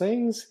of those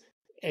things,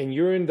 and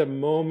you're in the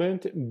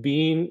moment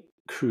being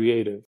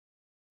creative.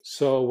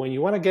 So when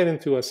you want to get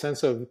into a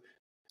sense of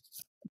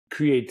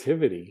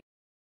creativity,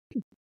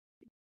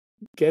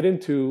 get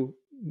into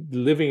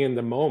living in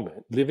the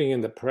moment, living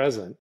in the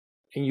present,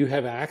 and you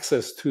have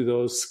access to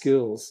those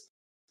skills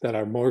that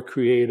are more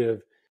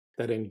creative,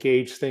 that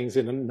engage things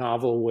in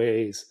novel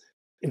ways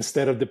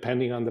instead of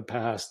depending on the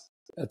past,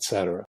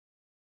 etc.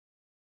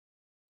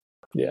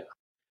 Yeah.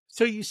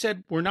 So you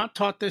said we're not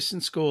taught this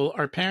in school.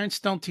 Our parents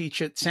don't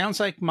teach it. Sounds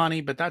like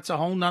money, but that's a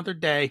whole nother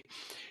day.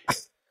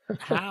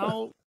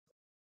 How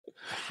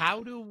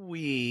do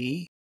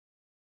we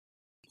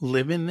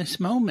live in this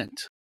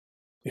moment?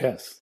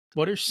 Yes.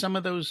 What are some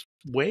of those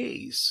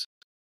ways?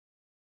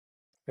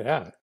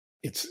 Yeah.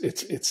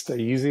 It's the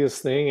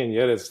easiest thing, and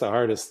yet it's the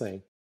hardest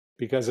thing.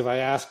 Because if I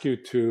ask you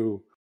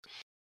to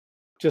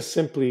just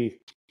simply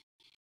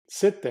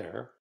sit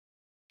there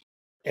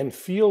and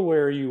feel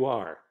where you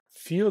are,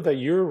 feel that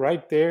you're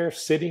right there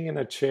sitting in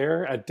a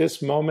chair at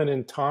this moment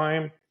in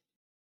time,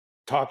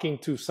 talking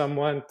to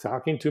someone,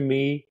 talking to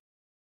me,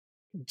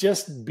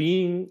 just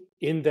being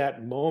in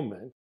that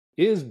moment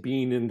is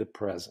being in the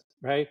present,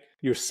 right?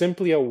 You're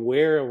simply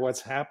aware of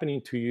what's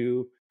happening to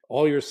you,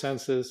 all your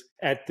senses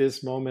at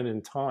this moment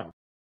in time,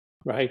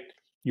 right?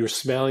 You're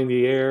smelling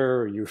the air,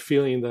 or you're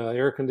feeling the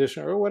air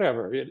conditioner, or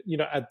whatever.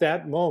 At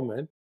that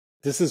moment,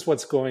 this is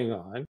what's going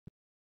on.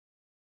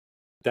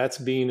 That's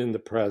being in the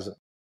present,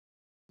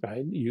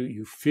 right?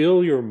 You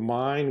fill your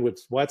mind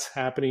with what's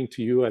happening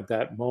to you at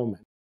that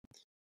moment.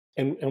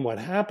 And what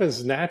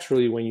happens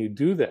naturally when you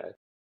do that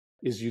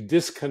is you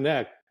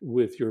disconnect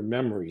with your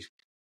memories.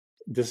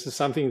 This is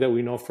something that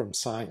we know from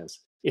science.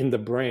 In the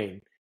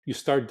brain, you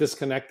start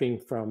disconnecting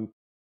from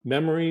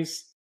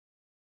memories,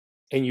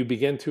 and you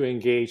begin to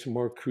engage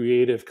more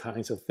creative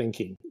kinds of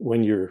thinking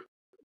when you're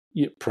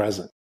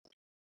present.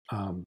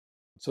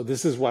 So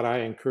this is what I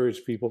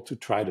encourage people to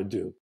try to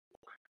do,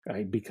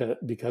 right?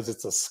 Because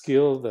it's a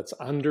skill that's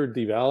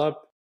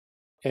underdeveloped,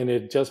 and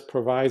it just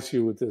provides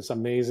you with this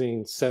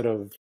amazing set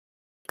of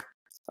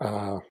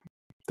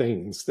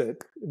things that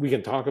we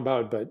can talk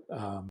about, but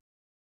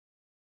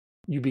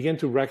you begin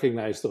to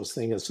recognize those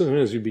things as soon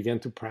as you begin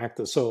to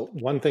practice. So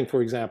one thing,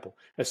 for example,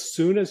 as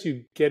soon as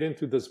you get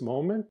into this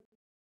moment,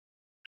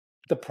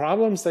 the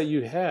problems that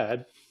you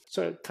had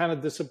sort of kind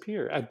of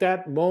disappear. At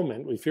that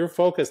moment, if you're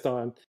focused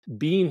on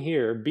being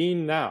here,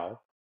 being now,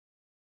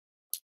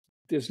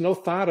 there's no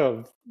thought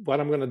of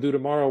what I'm going to do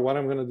tomorrow, what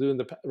I'm going to do in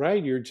the past,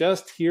 right? You're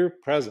just here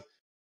present.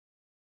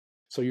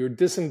 So you're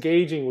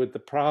disengaging with the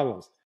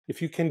problems.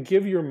 If you can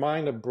give your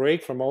mind a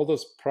break from all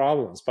those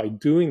problems by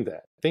doing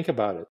that, think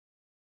about it.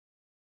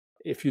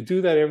 If you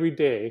do that every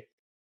day,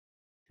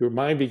 your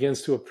mind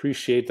begins to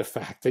appreciate the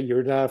fact that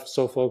you're not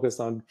so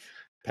focused on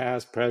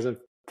past, present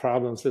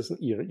problems.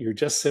 You're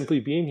just simply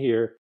being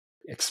here,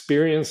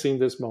 experiencing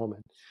this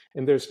moment.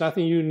 And there's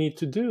nothing you need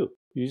to do.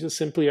 You just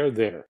simply are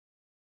there,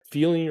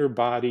 feeling your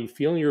body,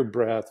 feeling your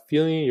breath,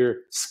 feeling your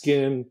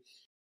skin,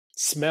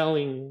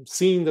 smelling,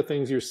 seeing the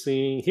things you're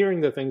seeing,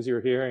 hearing the things you're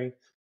hearing,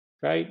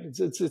 right?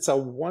 It's a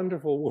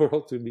wonderful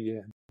world to be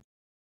in.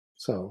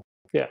 So,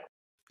 yeah.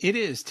 It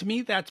is. To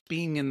me, that's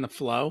being in the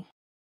flow.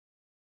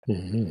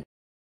 Mm-hmm.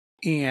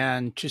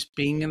 And just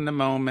being in the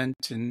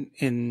moment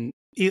and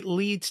it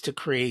leads to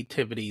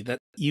creativity, that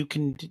you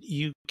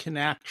can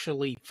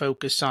actually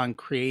focus on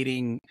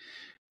creating.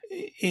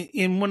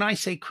 And when I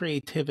say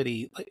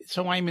creativity,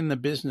 so I'm in the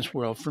business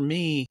world. For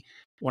me,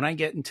 when I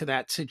get into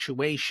that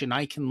situation,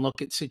 I can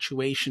look at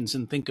situations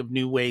and think of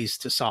new ways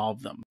to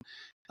solve them.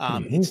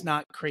 It's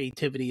not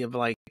creativity of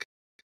like,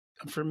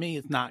 for me,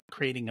 it's not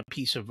creating a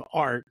piece of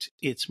art.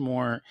 It's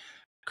more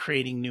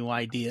creating new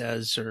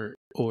ideas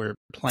or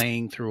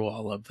playing through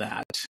all of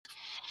that.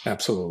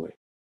 Absolutely.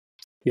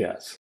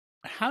 Yes.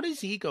 How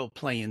does ego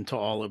play into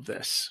all of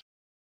this?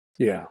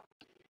 Yeah.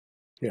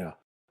 Yeah.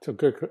 So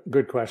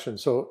good question.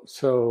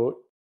 So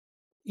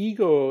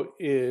ego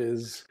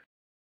is,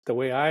 the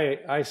way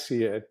I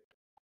see it,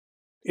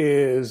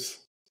 is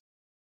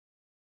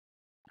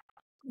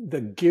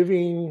the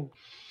giving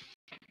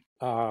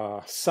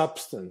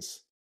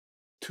substance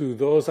to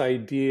those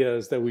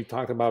ideas that we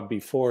talked about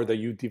before, that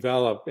you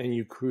develop and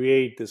you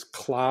create this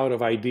cloud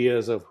of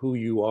ideas of who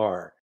you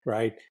are,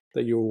 right?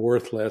 That you're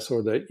worthless,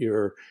 or that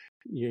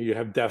you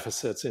have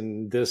deficits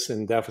in this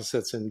and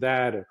deficits in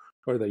that,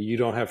 or that you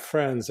don't have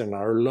friends and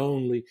are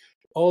lonely.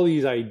 All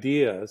these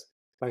ideas,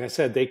 like I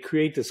said, they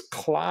create this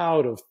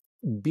cloud of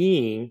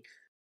being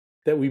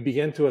that we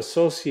begin to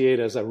associate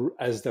as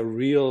the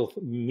real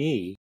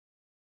me.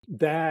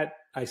 That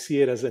I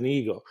see it as an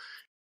ego.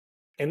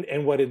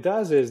 And what it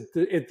does is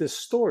it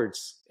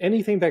distorts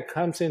anything that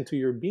comes into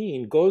your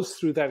being, goes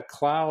through that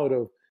cloud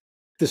of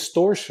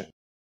distortion,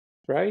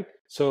 right?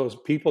 So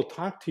people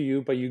talk to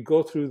you, but you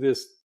go through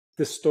this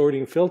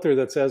distorting filter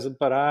that says,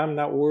 but I'm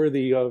not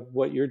worthy of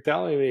what you're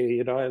telling me,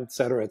 et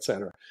cetera, et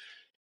cetera.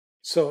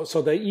 So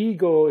the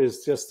ego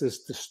is just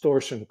this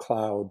distortion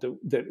cloud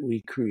that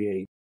we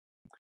create.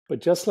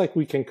 But just like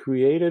we can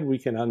create it, we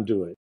can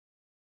undo it,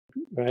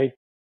 right?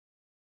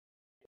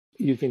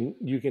 You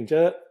can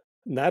just,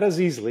 not as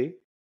easily,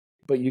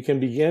 but you can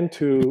begin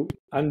to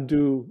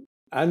undo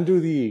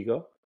the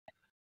ego.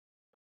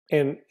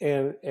 And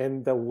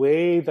the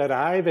way that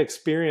I've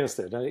experienced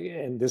it,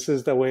 and this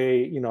is the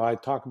way I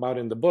talk about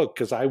in the book,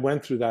 because I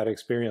went through that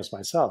experience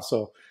myself.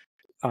 So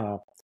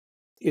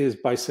is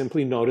by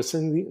simply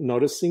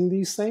noticing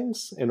these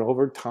things, and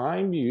over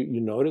time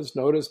you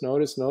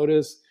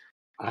notice.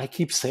 I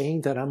keep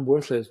saying that I'm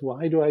worthless.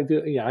 Why do I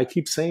do? I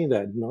keep saying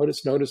that.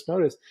 Notice,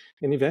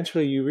 and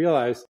eventually you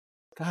realize,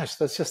 gosh,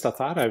 that's just a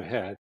thought I've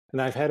had,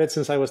 and I've had it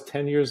since I was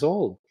 10 years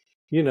old.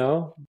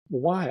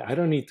 Why? I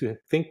don't need to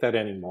think that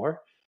anymore.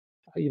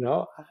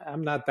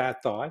 I'm not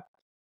that thought.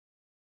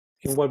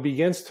 And what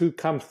begins to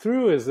come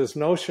through is this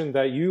notion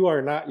that you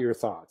are not your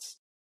thoughts.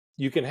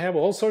 You can have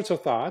all sorts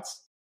of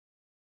thoughts,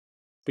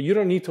 but you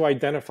don't need to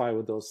identify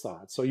with those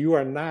thoughts. So you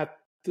are not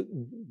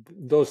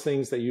those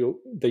things that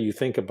you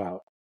think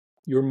about.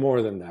 You're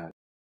more than that,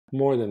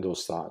 more than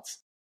those thoughts.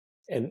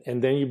 And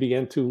then you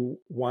begin to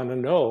want to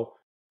know,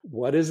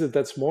 what is it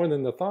that's more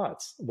than the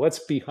thoughts? What's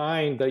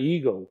behind the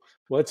ego?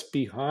 What's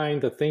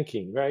behind the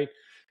thinking, right?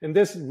 And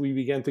this, we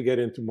begin to get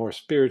into more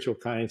spiritual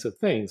kinds of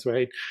things,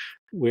 right?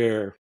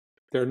 Where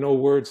there are no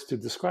words to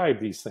describe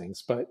these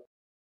things, but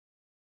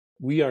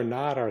we are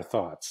not our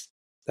thoughts.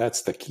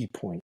 That's the key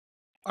point.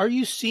 Are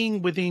you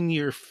seeing within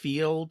your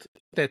field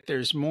that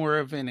there's more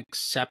of an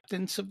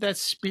acceptance of that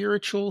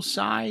spiritual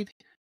side,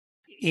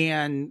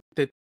 and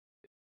that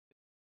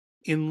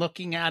in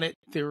looking at it,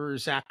 there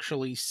is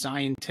actually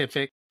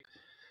scientific,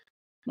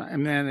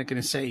 I'm not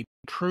going to say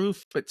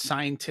proof, but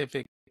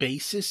scientific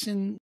basis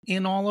in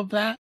all of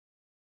that?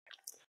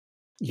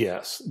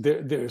 Yes,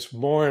 there's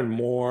more and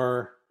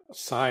more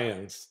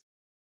science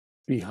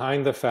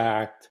behind the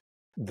fact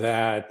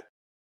that,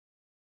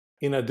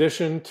 in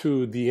addition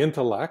to the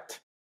intellect,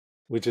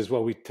 which is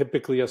what we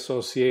typically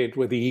associate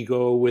with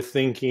ego, with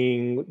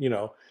thinking,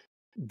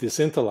 this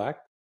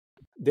intellect,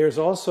 there's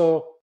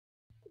also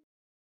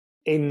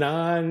a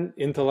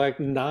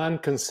non-intellect,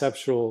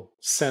 non-conceptual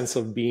sense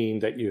of being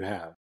that you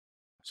have.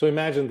 So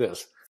imagine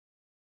this.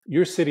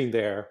 You're sitting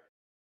there,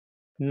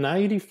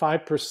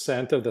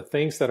 95% of the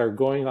things that are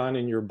going on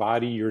in your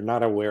body you're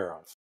not aware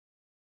of.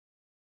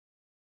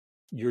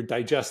 Your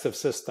digestive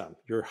system,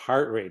 your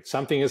heart rate,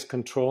 something is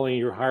controlling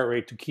your heart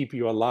rate to keep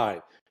you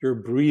alive. Your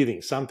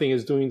breathing, something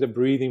is doing the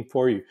breathing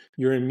for you.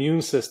 Your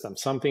immune system,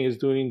 something is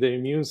doing the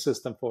immune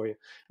system for you,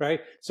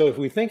 right? So if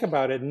we think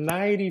about it,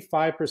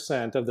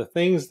 95% of the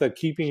things that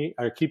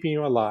are keeping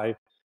you alive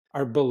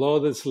are below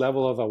this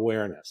level of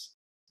awareness,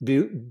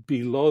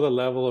 below the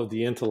level of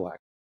the intellect.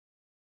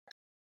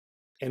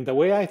 And the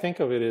way I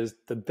think of it is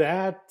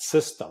that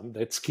system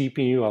that's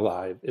keeping you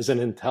alive is an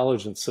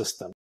intelligent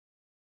system,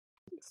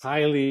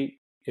 highly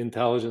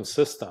intelligent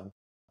system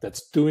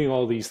that's doing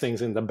all these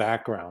things in the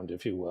background,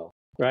 if you will,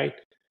 right?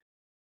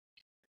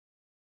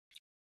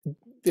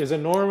 There's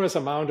enormous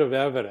amount of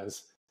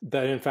evidence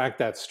that, in fact,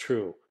 that's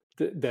true.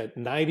 That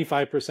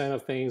 95%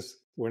 of things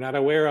we're not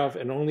aware of,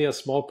 and only a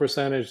small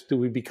percentage do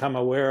we become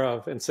aware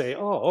of and say,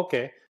 oh,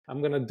 okay, I'm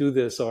going to do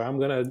this, or I'm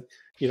going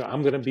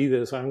to be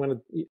this, or I'm going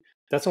to.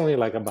 That's only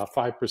like about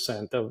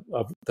 5%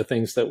 of the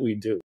things that we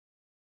do.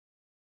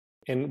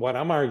 And what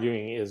I'm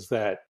arguing is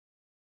that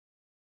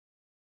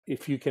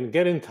if you can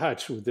get in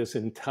touch with this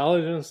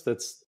intelligence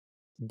that's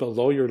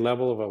below your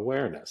level of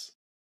awareness,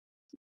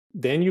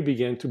 then you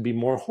begin to be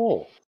more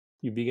whole.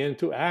 You begin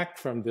to act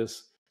from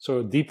this sort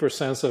of deeper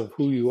sense of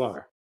who you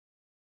are.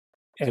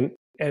 And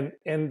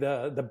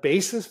the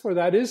basis for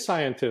that is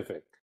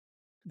scientific.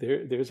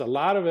 There's a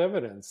lot of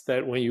evidence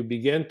that when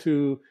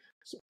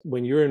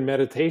you're in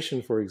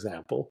meditation, for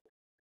example,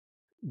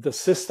 the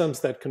systems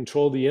that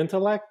control the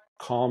intellect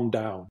calm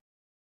down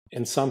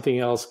and something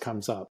else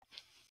comes up,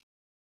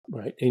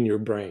 right, in your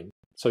brain.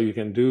 So you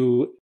can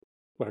do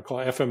what I call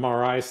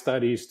fMRI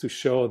studies to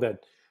show that,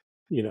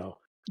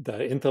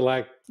 the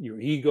intellect, your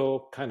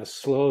ego kind of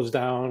slows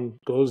down,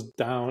 goes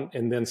down,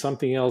 and then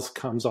something else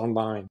comes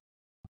online.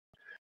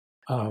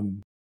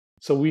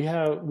 So we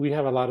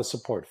have a lot of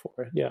support for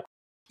it. Yeah.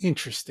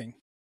 Interesting.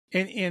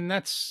 And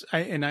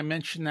I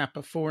mentioned that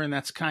before, and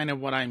that's kind of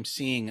what I'm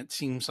seeing. It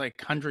seems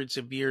like hundreds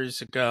of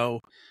years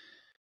ago,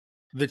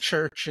 the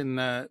church and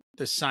the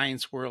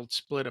science world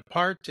split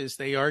apart as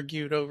they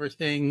argued over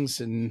things.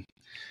 And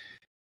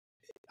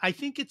I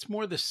think it's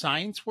more the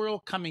science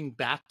world coming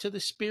back to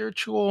the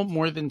spiritual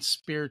more than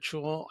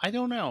spiritual. I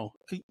don't know.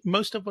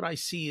 Most of what I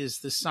see is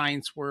the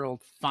science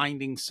world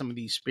finding some of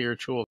these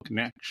spiritual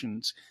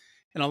connections.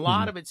 And a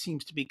lot of it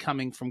seems to be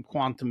coming from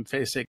quantum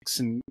physics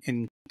and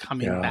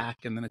coming back,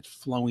 and then it's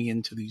flowing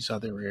into these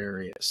other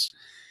areas.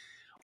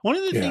 One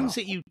of the things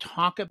that you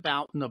talk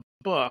about in the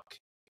book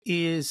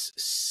is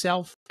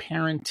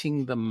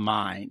self-parenting the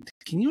mind.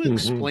 Can you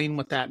explain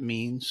what that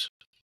means?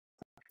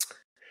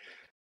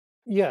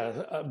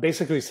 Yeah,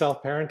 basically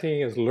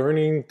self-parenting is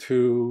learning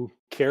to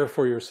care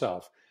for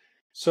yourself.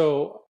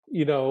 So,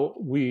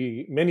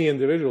 many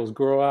individuals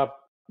grow up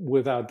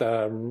without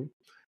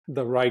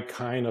the right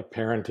kind of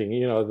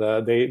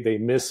parenting. They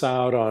miss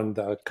out on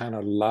the kind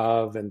of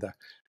love and the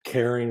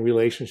caring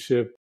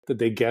relationship that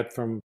they get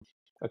from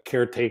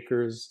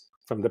caretakers,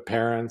 from the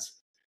parents.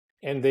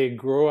 And they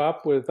grow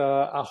up with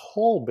a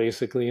hole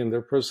basically in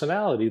their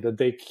personality that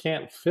they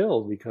can't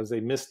fill because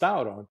they missed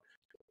out on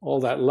all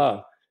that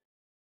love.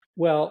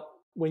 Well,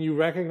 when you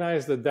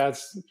recognize that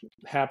that's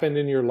happened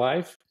in your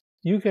life,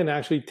 you can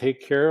actually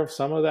take care of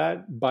some of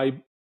that by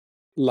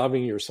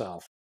loving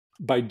yourself,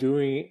 by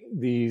doing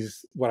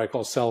these, what I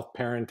call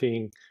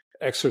self-parenting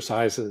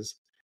exercises,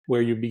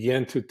 where you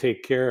begin to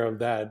take care of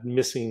that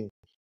missing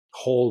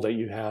hole that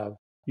you have.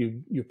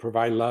 You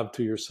provide love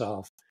to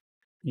yourself.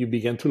 You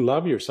begin to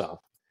love yourself.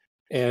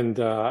 And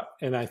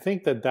I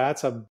think that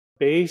that's a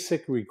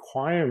basic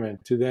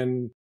requirement to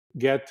then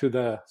get to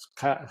the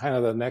kind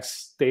of the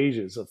next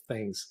stages of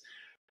things.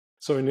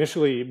 So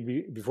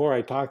initially, before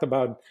I talked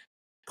about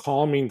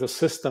calming the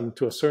system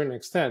to a certain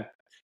extent,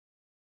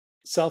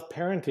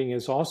 self-parenting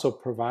is also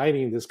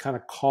providing this kind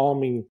of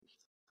calming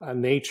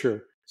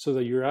nature so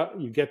that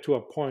you get to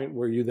a point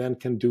where you then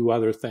can do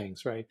other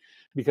things, right?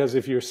 Because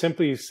if you're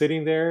simply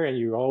sitting there and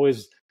you're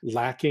always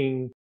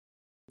lacking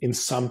in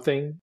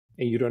something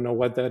and you don't know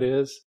what that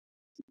is,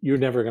 you're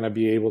never going to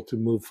be able to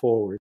move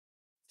forward.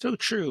 So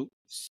true.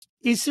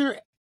 Is there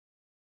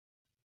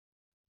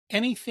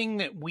anything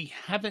that we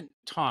haven't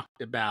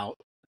talked about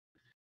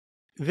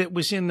that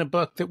was in the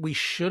book that we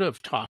should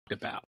have talked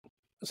about?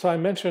 So I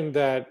mentioned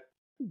that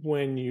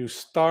when you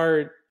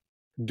start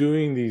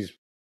doing these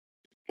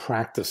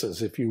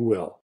practices, if you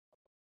will,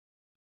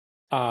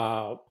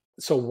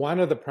 so one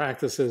of the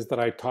practices that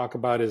I talk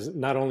about is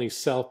not only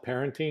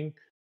self-parenting,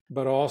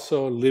 but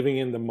also living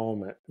in the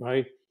moment,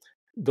 right?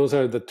 Those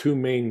are the two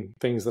main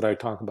things that I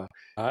talk about.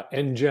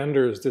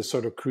 Engenders this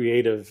sort of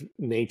creative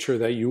nature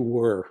that you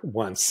were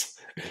once,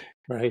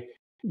 right?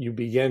 You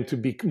begin to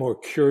be more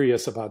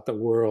curious about the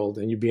world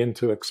and you begin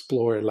to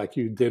explore it like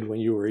you did when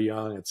you were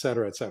young, et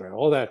cetera, et cetera.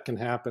 All that can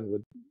happen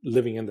with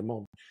living in the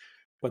moment.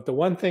 But the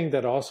one thing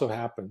that also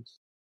happens,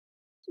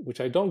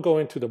 which I don't go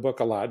into the book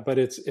a lot, but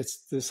it's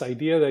this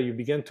idea that you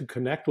begin to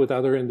connect with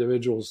other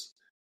individuals.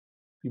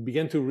 You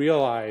begin to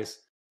realize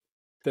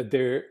that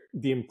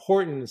the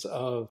importance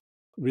of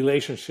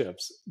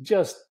relationships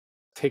just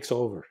takes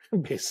over,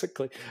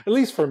 basically. At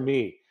least for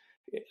me,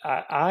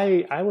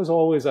 I was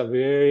always a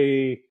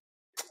very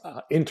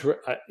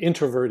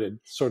introverted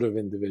sort of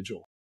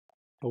individual.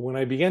 But when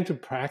I began to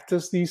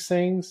practice these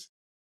things,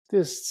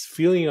 this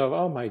feeling of,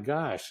 oh my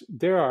gosh,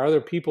 there are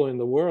other people in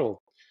the world.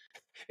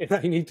 And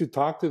I need to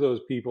talk to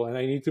those people and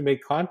I need to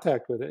make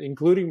contact with it,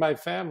 including my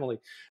family,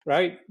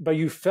 right? But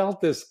you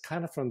felt this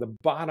kind of from the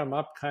bottom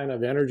up kind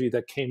of energy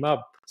that came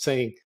up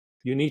saying,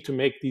 you need to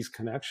make these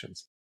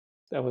connections.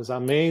 That was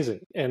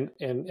amazing. And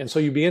so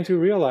you begin to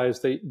realize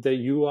that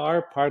you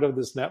are part of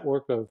this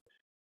network of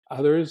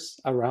others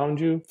around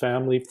you,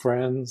 family,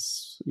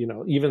 friends,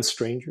 even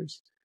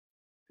strangers.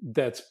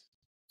 That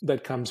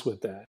comes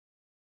with that.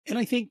 And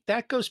I think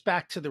that goes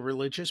back to the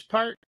religious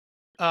part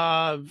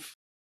of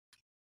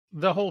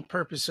the whole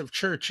purpose of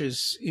church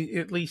is,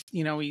 at least,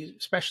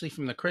 especially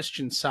from the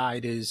Christian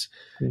side, is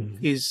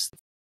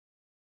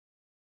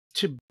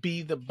to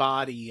be the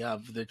body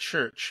of the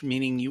church,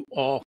 meaning you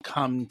all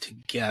come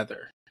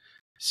together.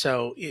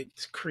 So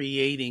it's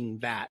creating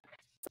that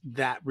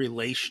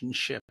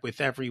relationship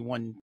with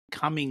everyone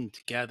coming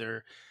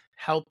together,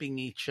 helping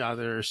each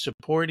other,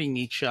 supporting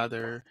each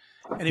other.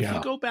 And if you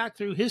Yeah. go back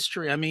through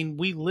history, I mean,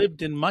 we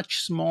lived in much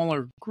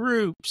smaller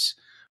groups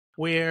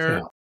where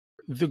Yeah.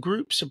 the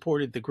group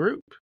supported the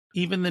group.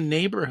 Even the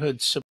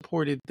neighborhood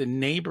supported the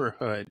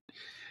neighborhood.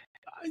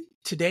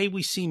 Today,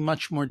 we seem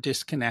much more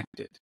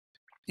disconnected.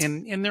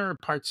 And there are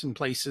parts and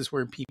places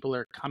where people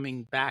are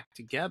coming back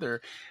together.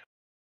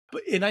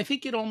 And I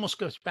think it almost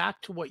goes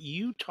back to what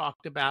you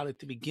talked about at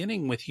the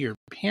beginning with your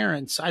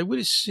parents. I would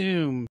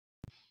assume,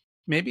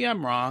 maybe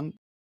I'm wrong,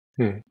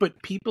 Hmm.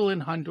 but people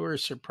in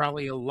Honduras are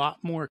probably a lot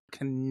more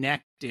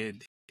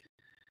connected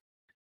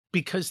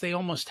because they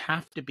almost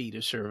have to be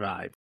to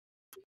survive.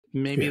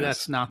 Maybe Yes.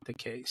 that's not the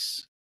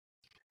case.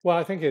 Well,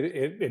 I think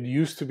it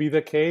used to be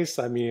the case.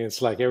 I mean,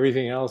 it's like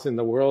everything else in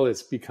the world,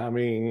 it's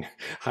becoming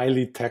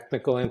highly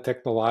technical and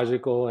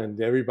technological, and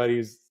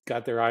everybody's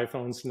got their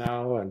iPhones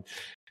now, and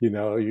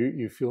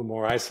you feel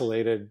more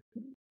isolated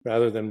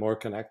rather than more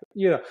connected.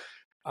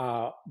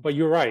 But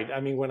you're right. I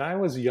mean, when I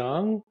was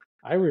young,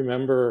 I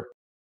remember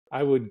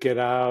I would get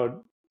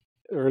out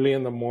early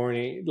in the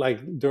morning,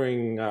 like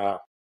during the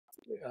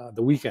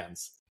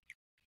weekends.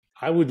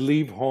 I would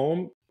leave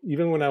home,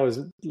 even when I was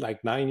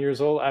like 9 years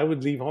old, I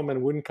would leave home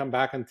and wouldn't come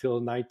back until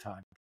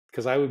nighttime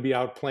because I would be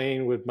out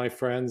playing with my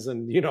friends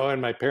and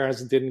my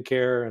parents didn't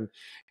care.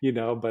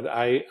 But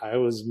I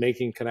was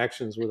making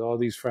connections with all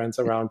these friends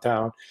around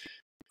town.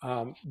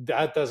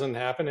 That doesn't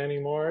happen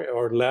anymore,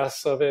 or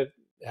less of it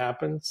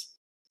happens,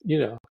 you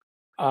know.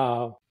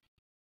 Uh,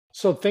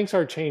 so things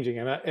are changing.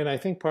 And I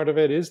think part of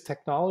it is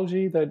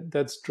technology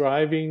that's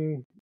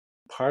driving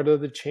part of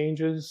the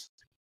changes,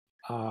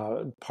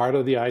 part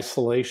of the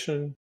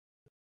isolation,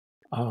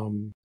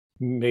 um,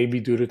 maybe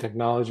due to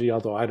technology,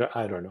 although I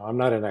don't know. I'm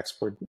not an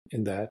expert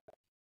in that.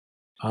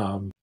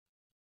 Um,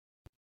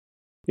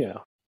 yeah.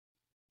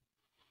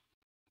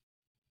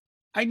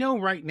 I know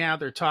right now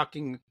they're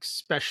talking,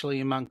 especially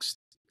amongst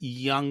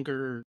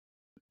younger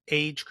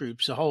age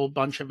groups, a whole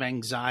bunch of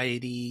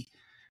anxiety,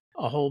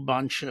 a whole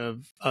bunch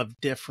of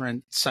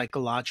different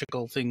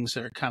psychological things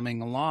that are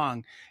coming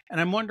along. And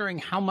I'm wondering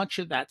how much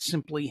of that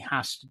simply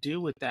has to do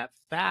with that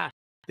fact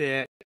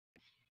that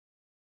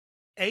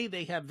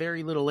they have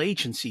very little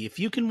agency. If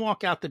you can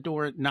walk out the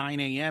door at 9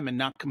 a.m. and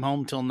not come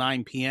home till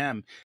 9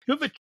 p.m., you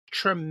have a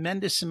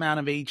tremendous amount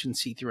of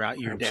agency throughout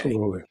your day,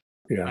 Absolutely.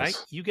 right?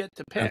 Yes. You get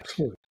to pick.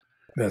 Absolutely.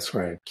 That's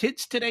right.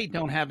 Kids today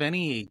don't have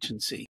any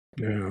agency.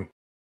 Yeah.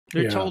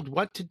 They're Yeah. told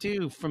what to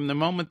do from the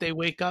moment they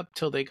wake up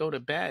till they go to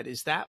bed.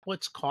 Is that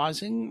what's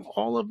causing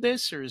all of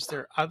this, or is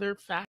there other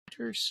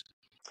factors?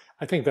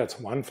 I think that's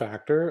one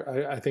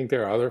factor. I think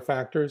there are other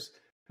factors.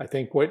 I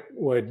think what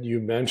you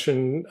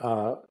mentioned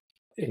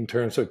in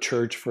terms of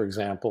church, for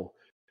example,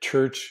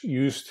 church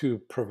used to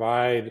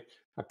provide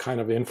a kind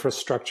of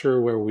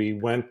infrastructure where we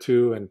went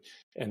to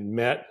and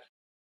met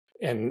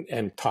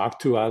and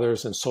talked to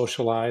others and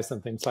socialized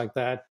and things like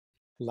that.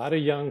 A lot of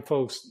young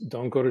folks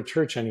don't go to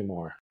church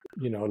anymore.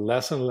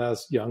 Less and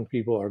less young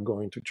people are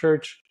going to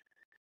church.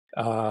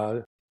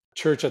 Uh,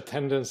 Church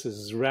attendance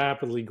is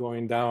rapidly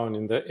going down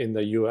in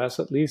the U.S.,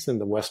 at least in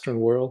the Western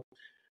world.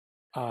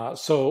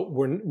 So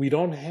we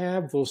don't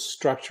have those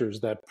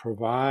structures that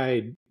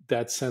provide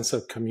that sense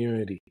of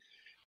community.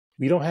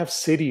 We don't have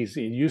cities.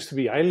 It used to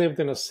be. I lived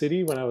in a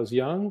city when I was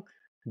young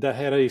that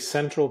had a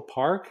central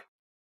park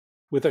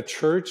with a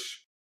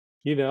church,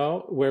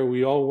 where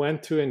we all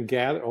went to and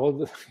gathered.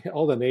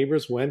 All the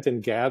neighbors went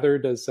and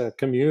gathered as a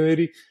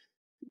community.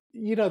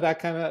 That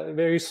kind of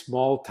very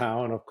small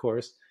town, of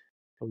course.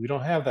 But we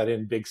don't have that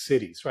in big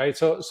cities, right?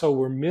 So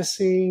we're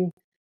missing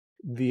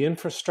the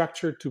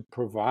infrastructure to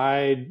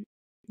provide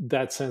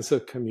that sense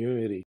of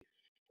community.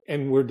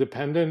 And we're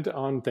dependent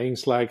on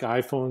things like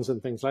iPhones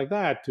and things like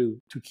that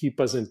to keep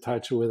us in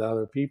touch with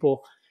other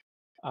people.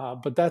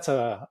 But that's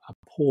a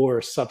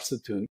poor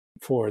substitute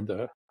for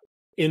the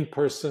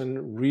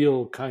in-person,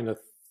 real kind of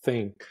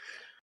thing.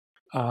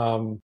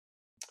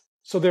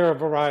 So there are a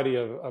variety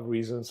of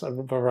reasons, a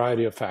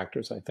variety of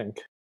factors, I think.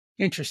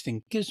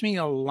 Interesting. Gives me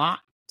a lot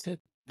to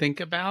think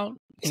about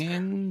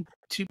and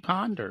to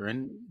ponder.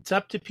 And it's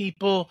up to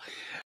people.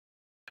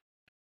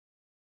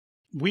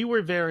 We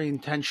were very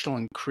intentional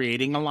in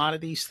creating a lot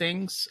of these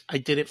things. I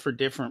did it for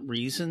different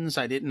reasons.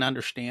 I didn't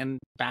understand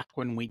back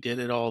when we did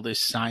it all this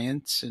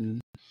science,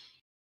 and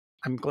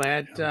I'm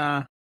glad.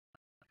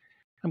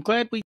 I'm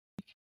glad we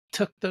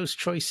took those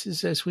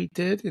choices as we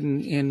did,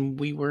 and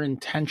we were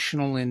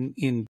intentional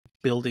in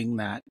building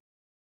that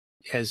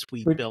as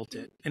we We, built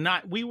it. And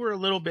we were a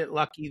little bit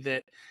lucky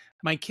that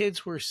my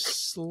kids were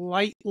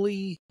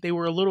they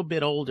were a little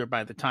bit older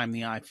by the time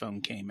the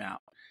iPhone came out.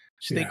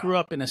 So they yeah. grew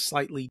up in a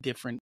slightly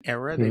different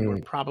era. They were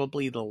Mm,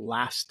 probably the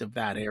last of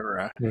that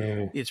era.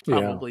 It's yeah.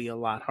 probably a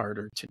lot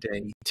harder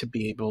today to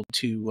be able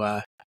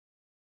to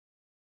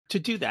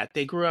do that.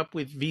 They grew up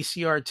with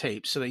VCR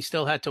tapes, so they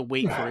still had to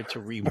wait for it to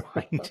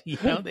rewind.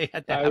 They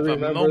had to I have a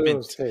remember moment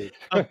those tapes.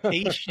 of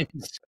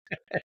patience.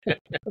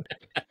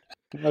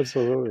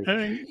 Absolutely.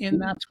 And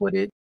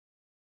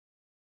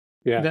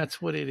Yeah.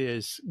 that's what it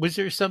is. Was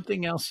there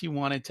something else you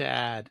wanted to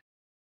add?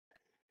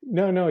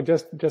 No,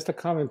 just a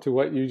comment to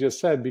what you just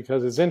said,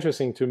 because it's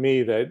interesting to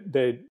me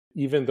that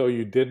even though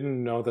you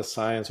didn't know the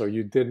science, or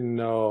you didn't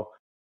know,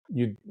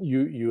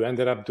 you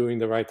ended up doing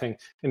the right thing.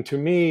 And to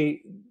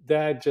me,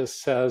 that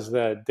just says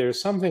that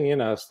there's something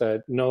in us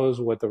that knows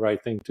what the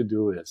right thing to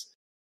do is.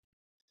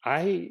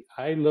 I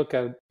look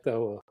at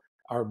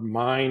our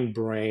mind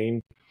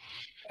brain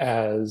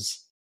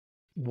as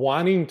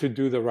wanting to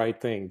do the right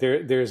thing.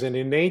 There's an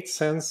innate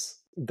sense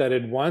that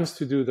it wants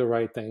to do the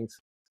right things,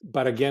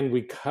 but again,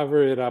 we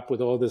cover it up with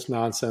all this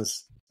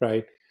nonsense,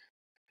 right?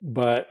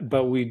 But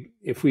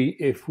if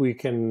we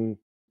can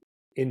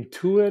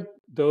intuit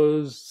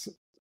those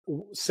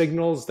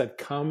signals that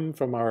come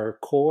from our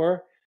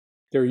core,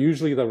 they're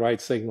usually the right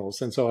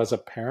signals. And so as a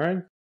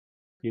parent,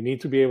 you need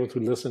to be able to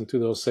listen to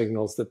those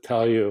signals that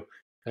tell you,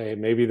 hey,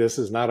 maybe this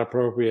is not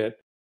appropriate,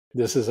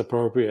 this is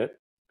appropriate,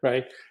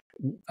 right?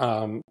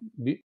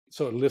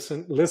 So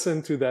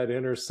listen to that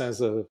inner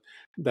sense of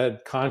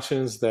that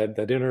conscience,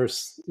 that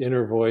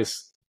inner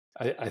voice.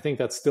 I think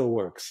that still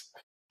works.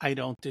 I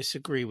don't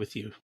disagree with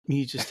you.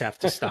 You just have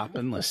to stop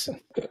and listen.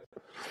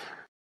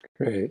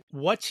 Great.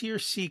 What's your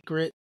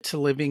secret to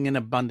living an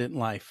abundant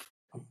life?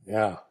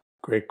 Yeah,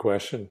 great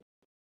question.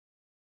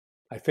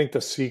 I think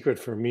the secret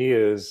for me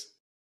is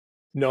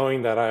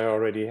knowing that I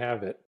already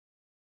have it.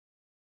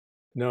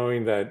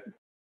 Knowing that,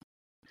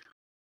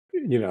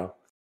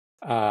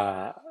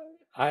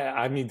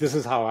 I mean, this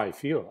is how I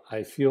feel.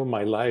 I feel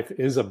my life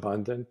is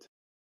abundant.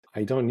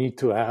 I don't need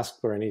to ask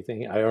for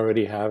anything. I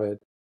already have it.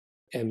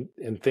 And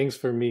things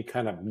for me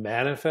kind of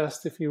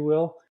manifest, if you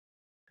will,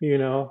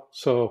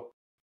 So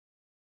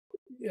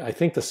I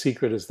think the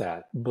secret is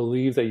that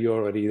believe that you're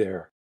already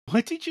there.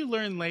 What did you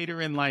learn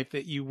later in life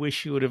that you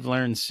wish you would have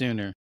learned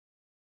sooner?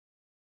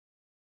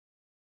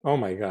 Oh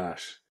my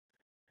gosh.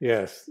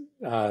 Yes.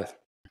 The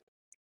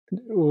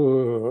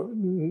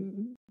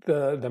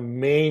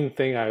main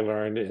thing I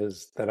learned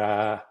is that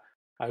I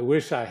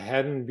wish I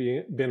hadn't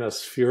been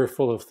as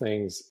fearful of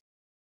things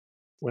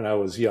when I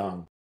was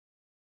young,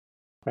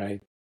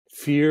 right?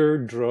 Fear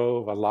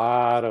drove a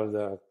lot of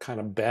the kind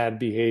of bad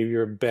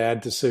behavior, bad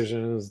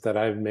decisions that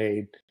I've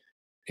made.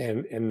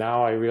 And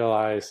now I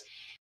realize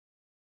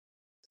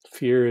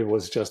fear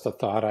was just a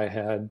thought I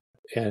had.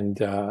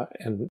 And I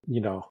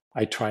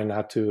try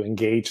not to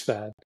engage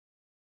that.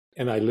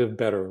 And I live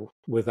better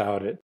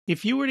without it.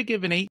 If you were to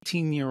give an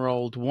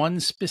 18-year-old one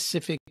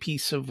specific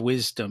piece of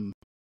wisdom,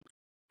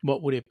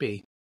 what would it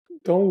be?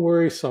 Don't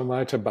worry so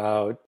much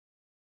about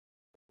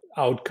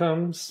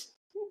outcomes.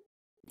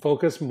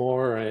 Focus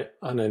more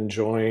on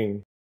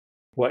enjoying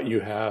what you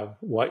have,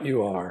 what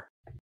you are,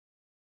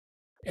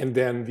 and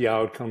then the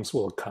outcomes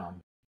will come.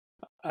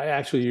 I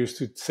actually used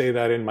to say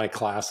that in my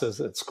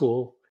classes at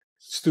school.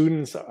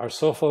 Students are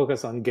so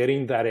focused on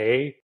getting that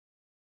A.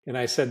 And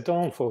I said,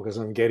 don't focus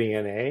on getting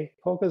an A.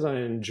 Focus on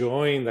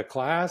enjoying the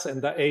class,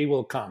 and the A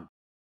will come.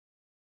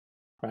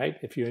 Right?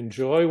 If you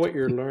enjoy what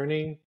you're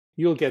learning,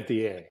 you'll get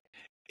the A.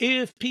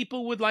 If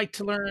people would like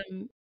to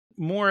learn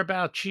more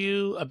about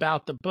you,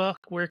 about the book,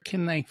 where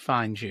can they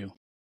find you?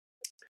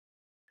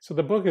 So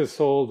the book is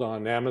sold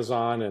on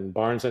Amazon and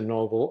Barnes and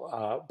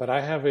Noble, but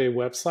I have a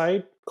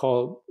website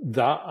called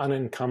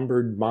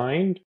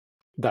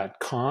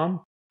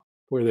theunencumberedmind.com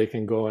where they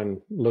can go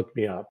and look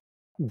me up.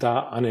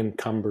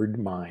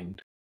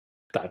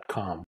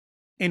 Theunencumberedmind.com.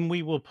 And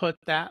we will put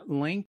that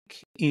link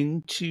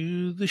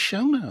into the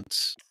show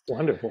notes.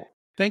 Wonderful.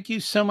 Thank you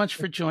so much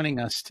for joining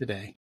us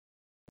today.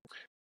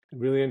 I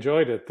really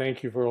enjoyed it.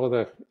 Thank you for all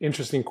the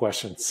interesting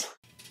questions.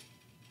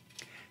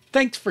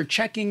 Thanks for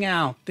checking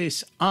out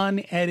this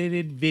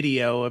unedited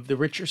video of the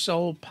Richer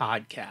Soul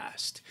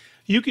podcast.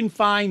 You can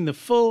find the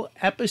full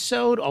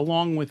episode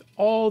along with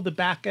all the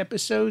back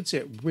episodes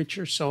at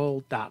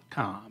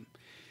richersoul.com.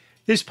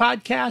 This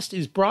podcast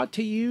is brought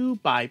to you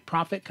by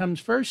Profit Comes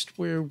First,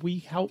 where we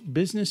help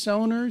business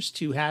owners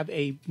to have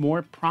a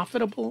more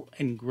profitable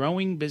and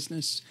growing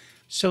business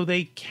so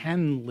they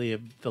can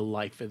live the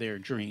life of their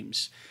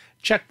dreams.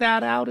 Check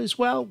that out as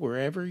well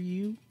wherever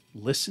you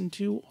listen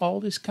to all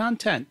this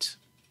content.